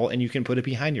of people, and you can put it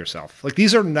behind yourself. Like,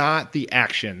 these are not the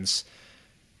actions.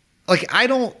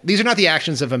 These are not the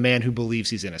actions of a man who believes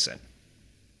he's innocent.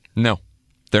 No.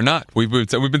 They're not. We've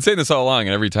been saying this all along,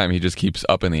 and every time he just keeps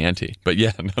up in the ante. But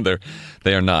yeah, no,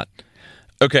 they are not.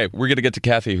 Okay, we're going to get to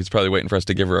Kathy, who's probably waiting for us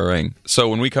to give her a ring. So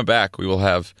when we come back, we will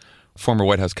have former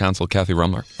White House counsel Kathy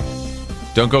Rummler.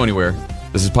 Don't go anywhere.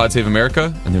 This is Pod Save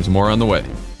America, and there's more on the way.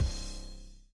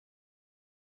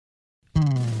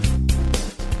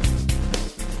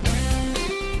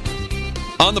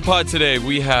 On the pod today,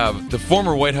 we have the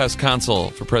former White House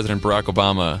counsel for President Barack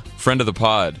Obama, friend of the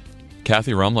pod,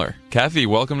 Kathy Rummler. Kathy,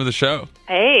 welcome to the show.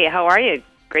 Hey, how are you?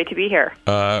 Great to be here.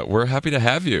 We're happy to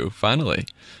have you, finally.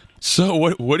 So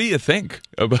what do you think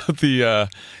about the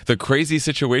crazy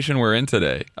situation we're in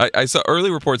today? I saw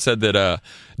early reports said that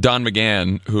Don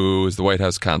McGahn, who is the White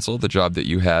House counsel, the job that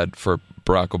you had for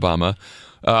Barack Obama,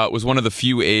 was one of the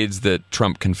few aides that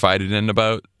Trump confided in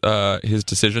about his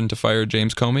decision to fire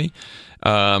James Comey,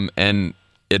 and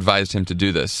advised him to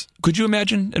do this. Could you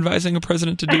imagine advising a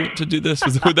president to do this?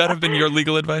 Would that have been your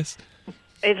legal advice?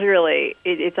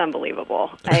 It's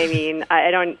unbelievable. I mean,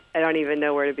 I don't even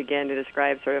know where to begin to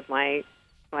describe sort of my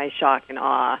shock and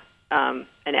awe,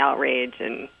 and outrage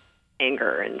and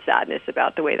anger and sadness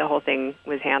about the way the whole thing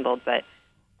was handled. But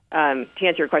to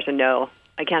answer your question, no,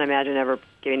 I can't imagine ever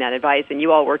giving that advice. And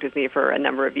you all worked with me for a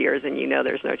number of years, and you know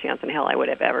there's no chance in hell I would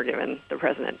have ever given the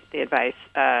president the advice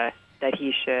that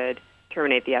he should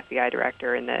terminate the FBI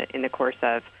director in the course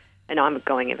of an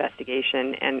ongoing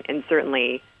investigation, and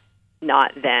certainly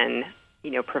not then,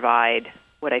 provide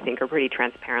what I think are pretty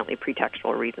transparently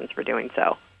pretextual reasons for doing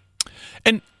so.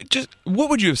 And just what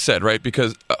would you have said, right?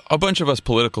 Because a bunch of us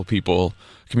political people,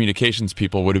 communications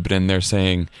people would have been in there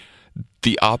saying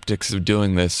the optics of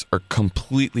doing this are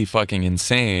completely fucking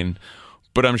insane,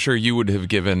 but I'm sure you would have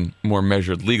given more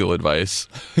measured legal advice.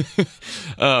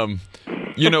 What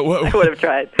I would have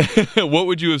tried. What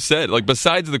would you have said? Like,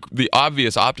 besides the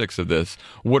obvious optics of this,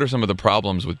 what are some of the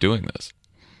problems with doing this?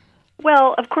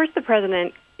 Well, of course, the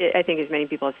president, I think as many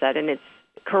people have said, and it's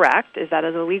correct, is that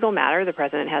as a legal matter, the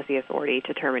president has the authority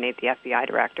to terminate the FBI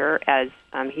director as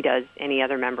he does any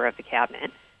other member of the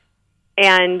cabinet.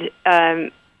 And,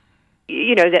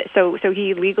 so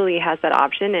he legally has that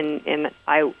option, and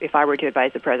if I were to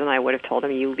advise the president, I would have told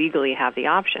him you legally have the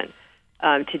option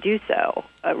to do so,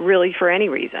 really for any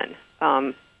reason,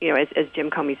 as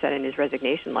Jim Comey said in his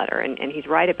resignation letter, and he's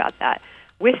right about that.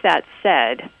 With that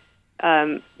said,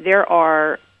 there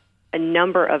are a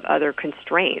number of other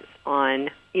constraints on,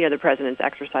 the president's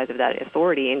exercise of that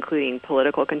authority, including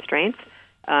political constraints,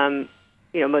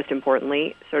 most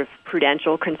importantly, sort of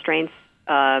prudential constraints,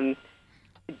 whether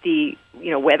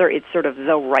it's sort of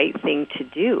the right thing to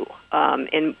do.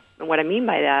 And what I mean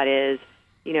by that is,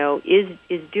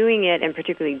 is doing it, and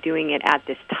particularly doing it at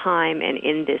this time and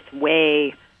in this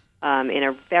way, in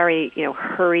a very,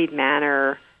 hurried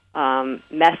manner,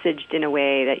 messaged in a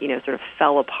way that, sort of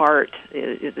fell apart.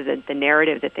 The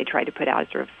narrative that they tried to put out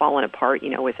has sort of fallen apart,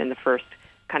 within the first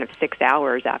kind of 6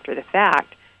 hours after the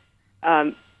fact,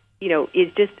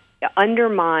 it just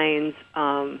undermines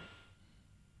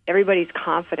everybody's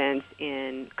confidence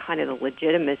in kind of the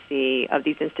legitimacy of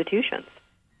these institutions,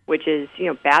 which is,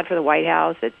 bad for the White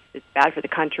House. It's bad for the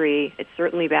country. It's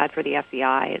certainly bad for the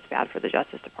FBI. It's bad for the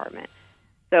Justice Department.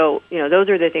 So, those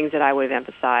are the things that I would have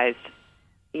emphasized,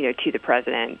 to the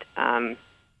president,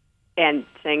 and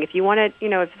saying, if you want to,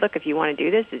 if you want to do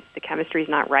this, the chemistry's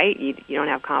not right. You don't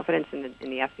have confidence in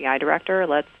the FBI director.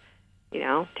 Let's,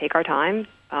 take our time,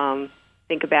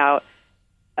 think about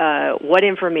what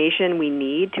information we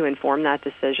need to inform that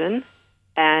decision,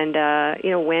 and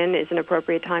when is an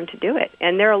appropriate time to do it.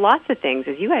 And there are lots of things,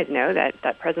 as you guys know,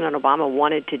 that President Obama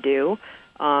wanted to do,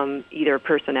 either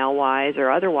personnel-wise or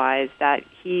otherwise, that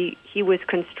he was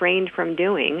constrained from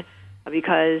doing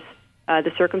because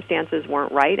the circumstances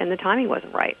weren't right and the timing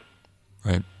wasn't right.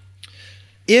 Right.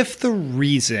 If the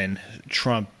reason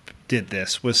Trump did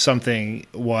this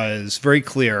was very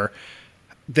clear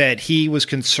that he was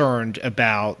concerned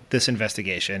about this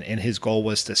investigation and his goal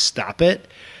was to stop it,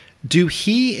 do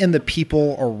he and the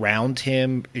people around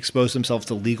him expose themselves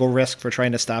to legal risk for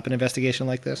trying to stop an investigation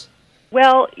like this?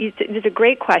 Well, it's a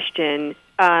great question.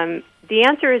 The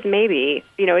answer is maybe.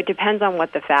 It depends on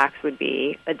what the facts would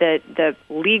be. The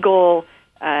legal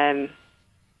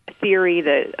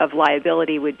theory of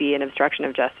liability would be an obstruction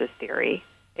of justice theory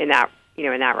in that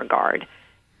regard.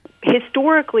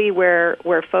 Historically, where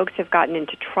folks have gotten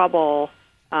into trouble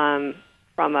from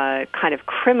a kind of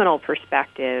criminal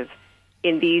perspective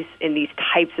in these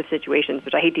types of situations,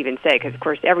 which I hate to even say, because of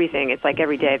course it's like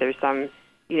every day there's some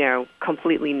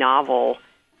completely novel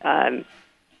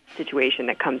situation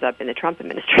that comes up in the Trump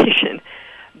administration.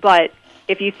 But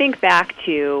if you think back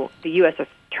to the U.S.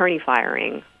 attorney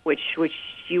firing, which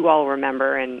you all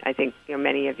remember, and I think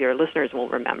many of your listeners will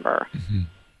remember,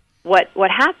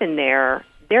 what happened there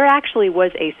actually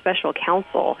was a special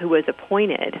counsel who was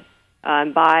appointed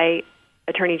by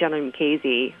Attorney General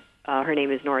Mukasey. Her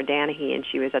name is Nora Danahy, and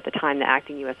she was at the time the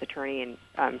acting U.S. attorney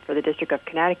for the District of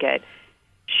Connecticut.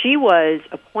 She was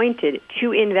appointed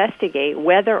to investigate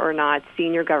whether or not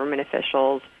senior government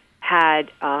officials had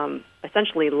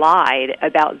essentially lied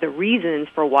about the reasons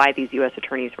for why these U.S.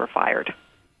 attorneys were fired,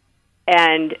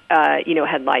 and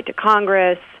had lied to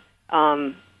Congress,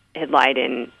 had lied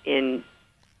in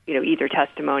either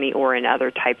testimony or in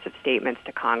other types of statements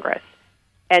to Congress.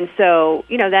 And so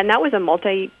then that was a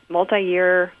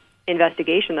multi-year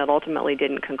investigation that ultimately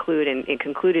didn't conclude, and it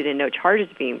concluded in no charges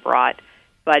being brought.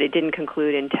 But it didn't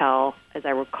conclude until, as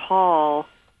I recall,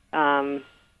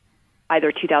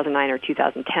 either 2009 or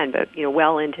 2010, but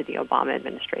well into the Obama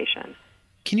administration.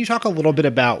 Can you talk a little bit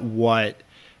about what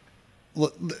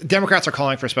Democrats are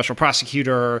calling for a special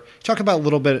prosecutor? Talk about a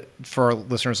little bit for our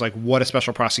listeners, like what a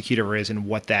special prosecutor is and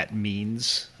what that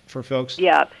means for folks.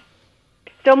 Yeah.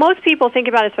 So most people think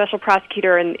about a special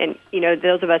prosecutor, and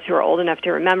those of us who are old enough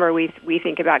to remember, we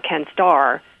think about Ken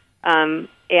Starr,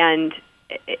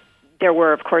 there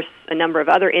were, of course, a number of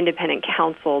other independent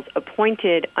counsels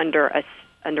appointed under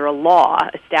a law,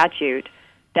 a statute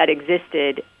that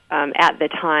existed at the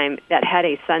time that had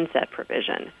a sunset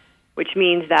provision, which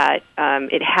means that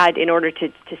it had, in order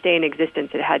to stay in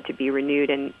existence, it had to be renewed,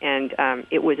 and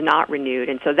it was not renewed.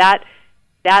 And so that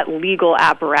legal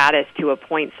apparatus to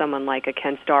appoint someone like a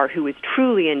Ken Starr, who is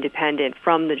truly independent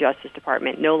from the Justice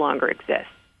Department, no longer exists.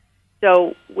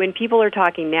 So when people are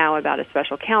talking now about a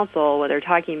special counsel, what they're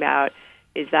talking about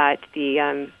is that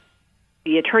the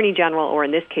Attorney General, or in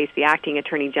this case the Acting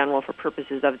Attorney General for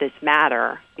purposes of this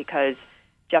matter, because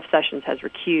Jeff Sessions has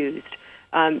recused,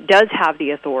 does have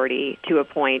the authority to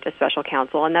appoint a special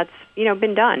counsel, and that's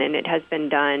been done, and it has been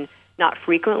done not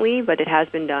frequently, but it has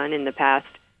been done in the past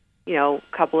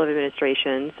couple of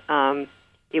administrations.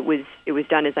 It was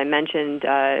done, as I mentioned.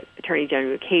 Attorney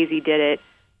General Mukasey did it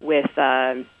with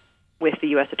the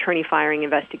U.S. attorney firing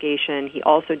investigation. He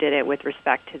also did it with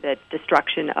respect to the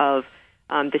destruction of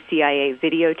the CIA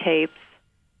videotapes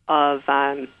of,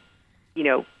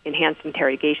 enhanced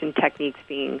interrogation techniques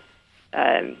being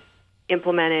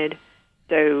implemented.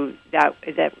 So that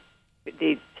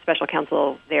the special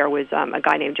counsel there was a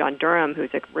guy named John Durham,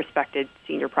 who's a respected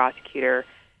senior prosecutor,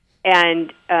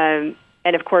 and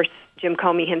of course Jim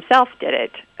Comey himself did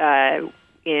it.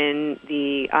 In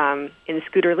the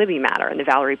Scooter Libby matter, in the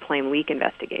Valerie Plame leak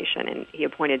investigation, and he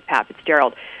appointed Pat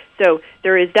Fitzgerald. So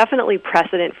there is definitely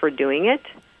precedent for doing it.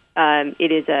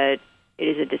 It is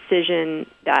a decision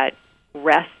that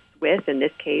rests with, in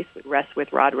this case, rests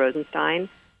with Rod Rosenstein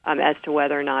as to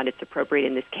whether or not it's appropriate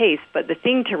in this case. But the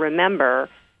thing to remember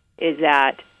is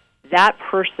that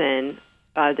person,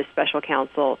 the special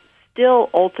counsel, still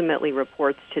ultimately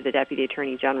reports to the Deputy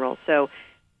Attorney General. So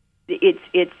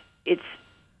it's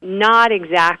not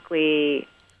exactly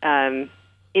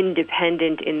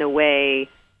independent in the way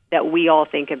that we all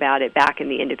think about it back in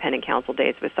the independent counsel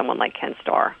days with someone like Ken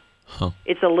Starr.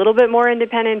 It's a little bit more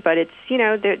independent, but it's,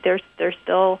 they're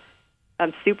still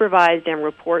supervised and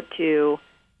report to,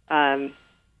 in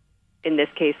this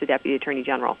case, the Deputy Attorney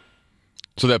General.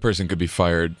 So that person could be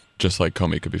fired just like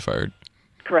Comey could be fired.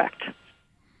 Correct.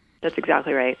 That's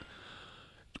exactly right.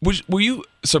 Were you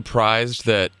surprised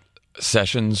that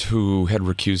Sessions, who had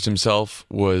recused himself,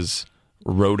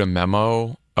 wrote a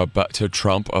memo to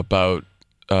Trump about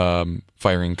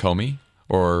firing Comey,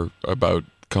 or about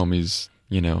Comey's,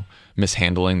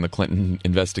 mishandling the Clinton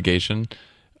investigation?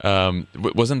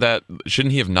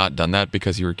 Shouldn't he have not done that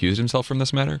because he recused himself from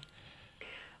this matter?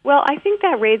 Well, I think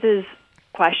that raises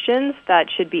questions that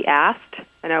should be asked,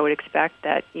 and I would expect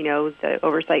that, the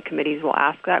oversight committees will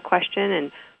ask that question,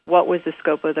 and what was the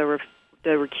scope of the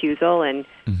recusal, and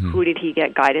who did he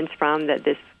get guidance from that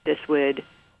this would,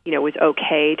 was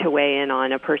okay to weigh in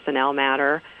on a personnel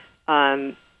matter,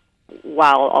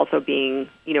 while also being,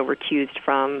 recused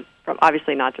from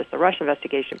obviously not just the Russia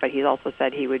investigation, but he's also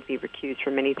said he would be recused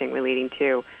from anything relating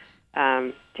to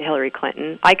Hillary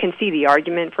Clinton. I can see the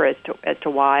argument as to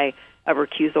why a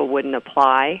recusal wouldn't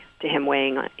apply to him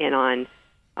weighing in on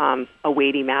a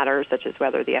weighty matter such as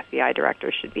whether the FBI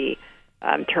director should be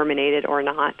terminated or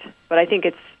not. But I think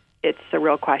it's a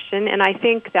real question, and I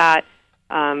think that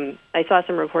I saw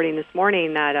some reporting this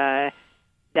morning that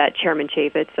Chairman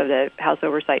Chaffetz of the House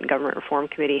Oversight and Government Reform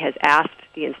Committee has asked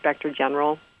the Inspector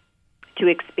General to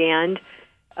expand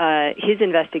his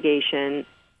investigation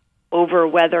over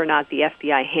whether or not the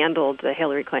FBI handled the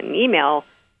Hillary Clinton email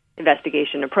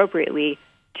investigation appropriately,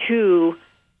 to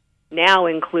now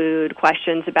include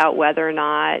questions about whether or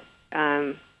not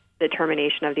the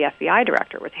termination of the FBI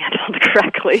director was handled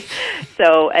correctly.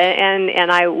 So,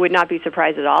 and I would not be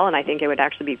surprised at all, and I think it would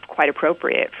actually be quite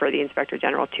appropriate for the Inspector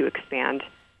General to expand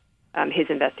his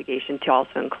investigation to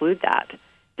also include that.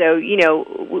 So,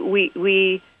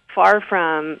 we far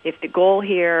from, if the goal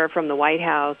here from the White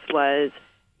House was,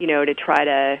 to try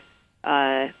to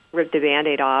rip the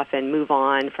Band-Aid off and move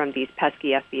on from these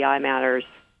pesky FBI matters,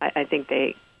 I think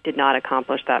they did not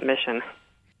accomplish that mission.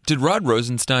 Did Rod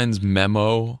Rosenstein's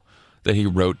memo that he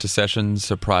wrote to Sessions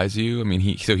surprise you? I mean,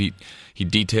 he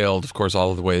detailed, of course,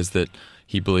 all of the ways that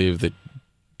he believed that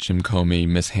Jim Comey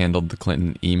mishandled the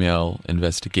Clinton email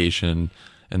investigation,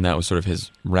 and that was sort of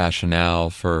his rationale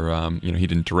for, he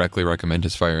didn't directly recommend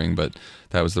his firing, but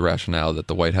that was the rationale that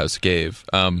the White House gave.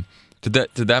 Did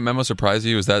that memo surprise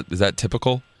you? Is that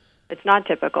typical? It's not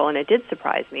typical, and it did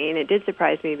surprise me. And it did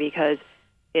surprise me because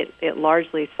it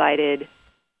largely cited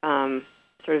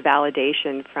sort of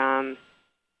validation from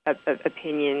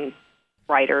opinion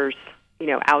writers,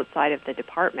 outside of the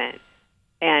department,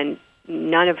 and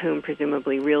none of whom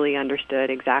presumably really understood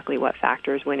exactly what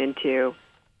factors went into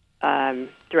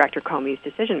Director Comey's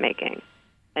decision making.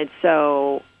 And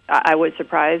so I was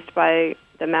surprised by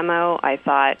the memo. I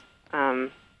thought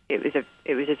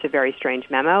it was just a very strange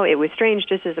memo. It was strange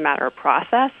just as a matter of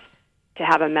process to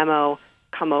have a memo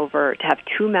come over, to have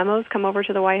two memos come over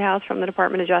to the White House from the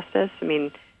Department of Justice. I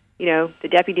mean, the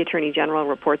Deputy Attorney General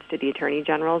reports to the Attorney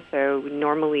General, so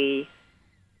normally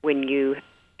when you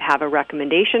have a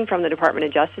recommendation from the Department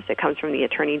of Justice, it comes from the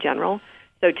Attorney General.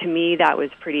 So to me, that was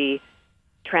pretty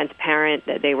transparent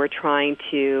that they were trying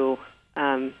to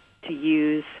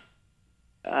use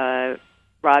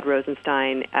Rod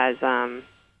Rosenstein as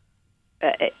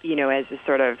as a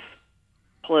sort of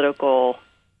political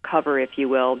cover, if you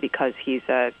will, because he's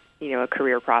a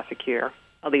career prosecutor.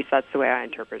 At least that's the way I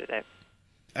interpreted it.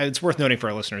 It's worth noting for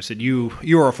our listeners that you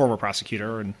are a former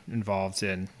prosecutor and involved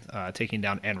in taking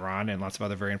down Enron and lots of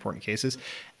other very important cases.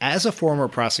 As a former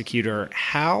prosecutor,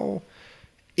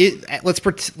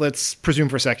 let's presume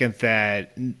for a second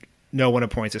that no one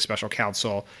appoints a special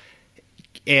counsel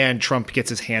and Trump gets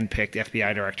his hand-picked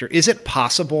FBI director. Is it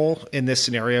possible in this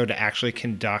scenario to actually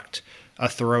conduct a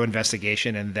thorough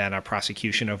investigation and then a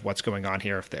prosecution of what's going on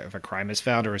here if a crime is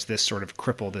found, or is this sort of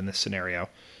crippled in this scenario?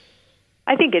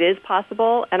 I think it is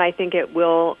possible, and I think it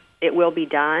will be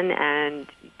done. And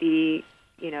the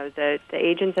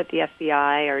agents at the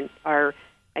FBI are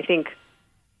I think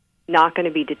not going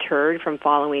to be deterred from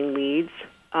following leads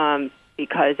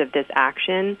because of this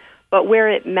action. But where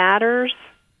it matters,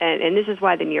 and this is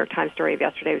why the New York Times story of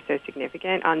yesterday was so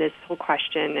significant on this whole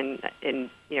question. And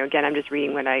again, I'm just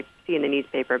reading what I see in the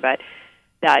newspaper, but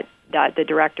that the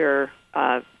Director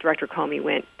Comey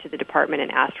went to the department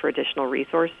and asked for additional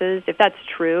resources. If that's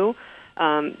true,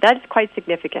 that's quite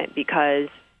significant because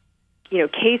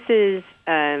cases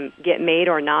get made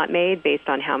or not made based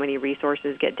on how many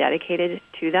resources get dedicated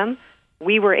to them.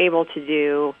 We were able to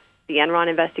do the Enron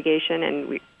investigation,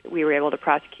 and we were able to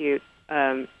prosecute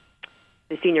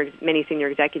many senior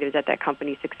executives at that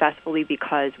company successfully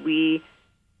because we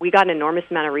got an enormous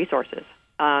amount of resources,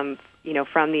 from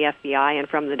the FBI and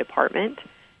from the department,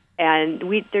 and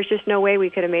there's just no way we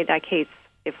could have made that case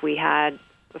if we had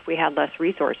less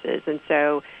resources. And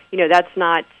so, that's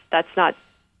not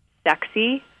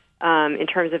sexy in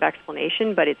terms of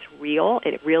explanation, but it's real.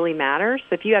 It really matters.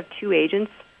 So if you have 2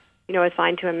 agents,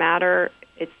 assigned to a matter,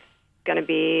 it's going to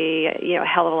be a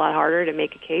hell of a lot harder to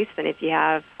make a case than if you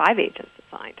have 5 agents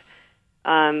assigned.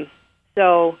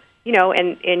 So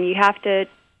and you have to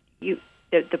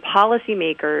the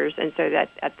policymakers, and so that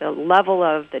at the level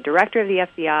of the director of the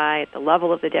FBI, at the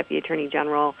level of the Deputy Attorney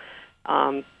General,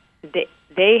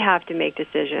 they have to make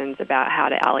decisions about how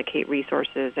to allocate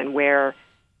resources and where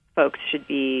folks should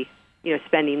be,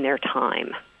 spending their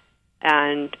time.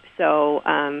 And so,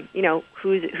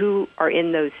 who are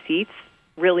in those seats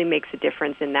really makes a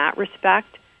difference in that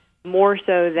respect, more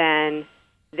so than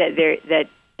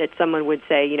that someone would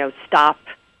say, stop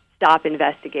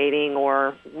investigating,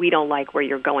 or we don't like where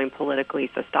you're going politically,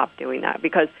 so stop doing that.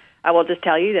 Because I will just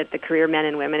tell you that the career men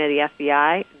and women of the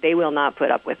FBI, they will not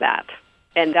put up with that.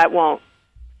 And that won't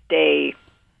stay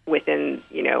within,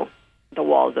 the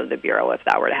walls of the Bureau if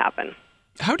that were to happen.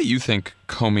 How do you think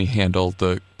Comey handled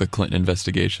the Clinton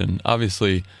investigation?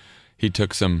 Obviously, he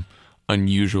took some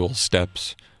unusual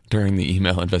steps during the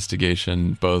email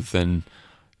investigation, both in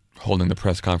holding the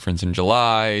press conference in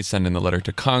July, sending the letter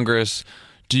to Congress.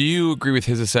 Do you agree with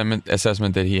his assessment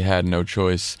that he had no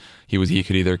choice? He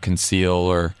could either conceal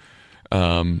or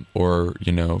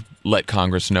let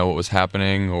Congress know what was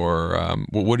happening, or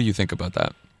what do you think about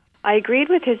that? I agreed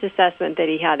with his assessment that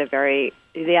he had a very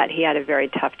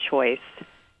tough choice.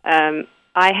 I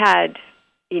had,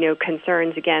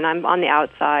 concerns. Again, I'm on the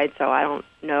outside, so I don't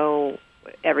know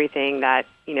everything that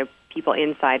people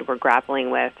inside were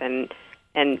grappling with, and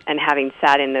having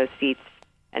sat in those seats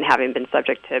and having been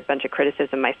subject to a bunch of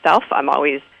criticism myself, I'm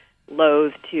always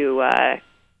loath to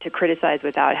criticize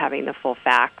without having the full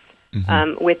facts.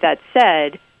 Mm-hmm. With that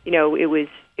said, it was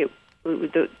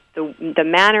the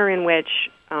manner in which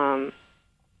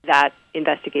that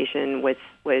investigation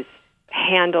was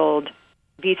handled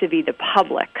vis-a-vis the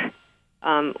public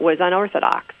was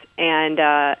unorthodox, and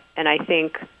I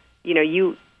think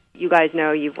you guys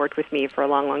know, you've worked with me for a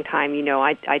long time.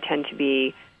 I tend to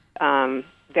be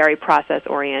very process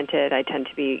oriented. I tend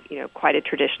to be quite a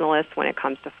traditionalist when it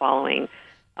comes to following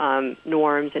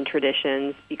norms and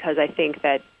traditions, because I think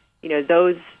that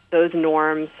those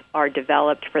norms are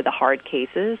developed for the hard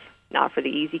cases, not for the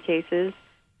easy cases.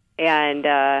 And,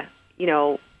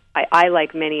 I,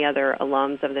 like many other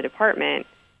alums of the department,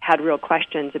 had real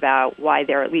questions about why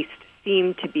there at least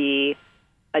seemed to be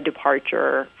a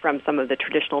departure from some of the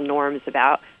traditional norms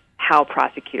about how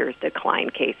prosecutors decline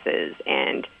cases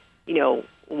and,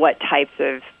 what types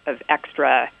of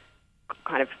extra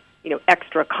kind of,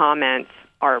 extra comments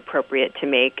are appropriate to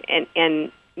make.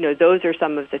 And those are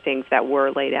some of the things that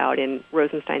were laid out in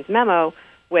Rosenstein's memo,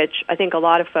 which I think a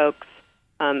lot of folks,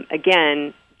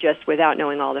 again, just without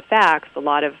knowing all the facts, a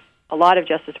lot of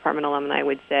Justice Department alumni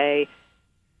would say,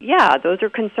 yeah, those are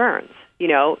concerns.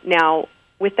 Now,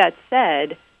 with that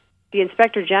said, the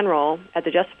Inspector General at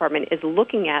the Justice Department is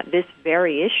looking at this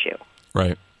very issue.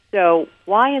 Right. So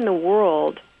why in the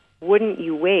world wouldn't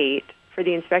you wait for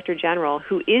the Inspector General,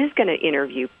 who is going to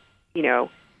interview, the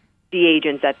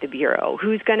agents at the Bureau,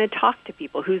 who's going to talk to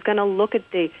people, who's going to look at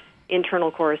the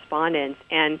internal correspondence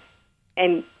and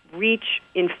reach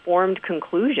informed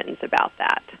conclusions about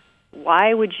that?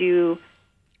 Why would you,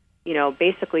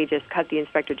 basically just cut the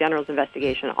Inspector General's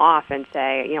investigation off and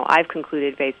say, I've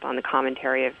concluded based on the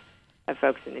commentary of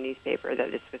folks in the newspaper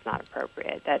that this was not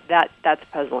appropriate? That's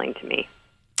puzzling to me.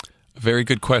 A very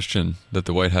good question that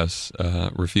the White House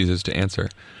refuses to answer.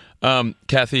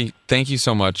 Kathy, thank you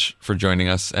so much for joining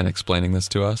us and explaining this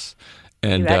to us.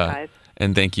 And guys.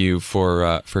 And thank you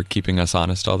for keeping us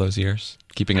honest all those years,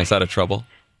 keeping us out of trouble.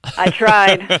 I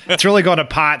tried. It's really gone to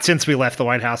pot since we left the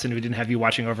White House and we didn't have you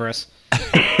watching over us.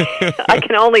 I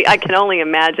can only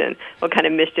imagine what kind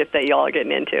of mischief that y'all are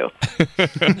getting into.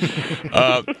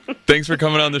 Thanks for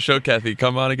coming on the show, Kathy.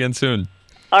 Come on again soon.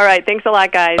 All right. Thanks a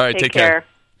lot, guys. All right, take care.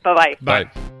 Bye-bye.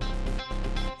 Bye.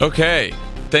 Okay.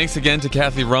 Thanks again to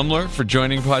Kathy Rummler for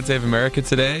joining Pod Save America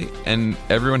today. And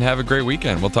everyone have a great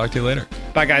weekend. We'll talk to you later.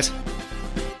 Bye, guys.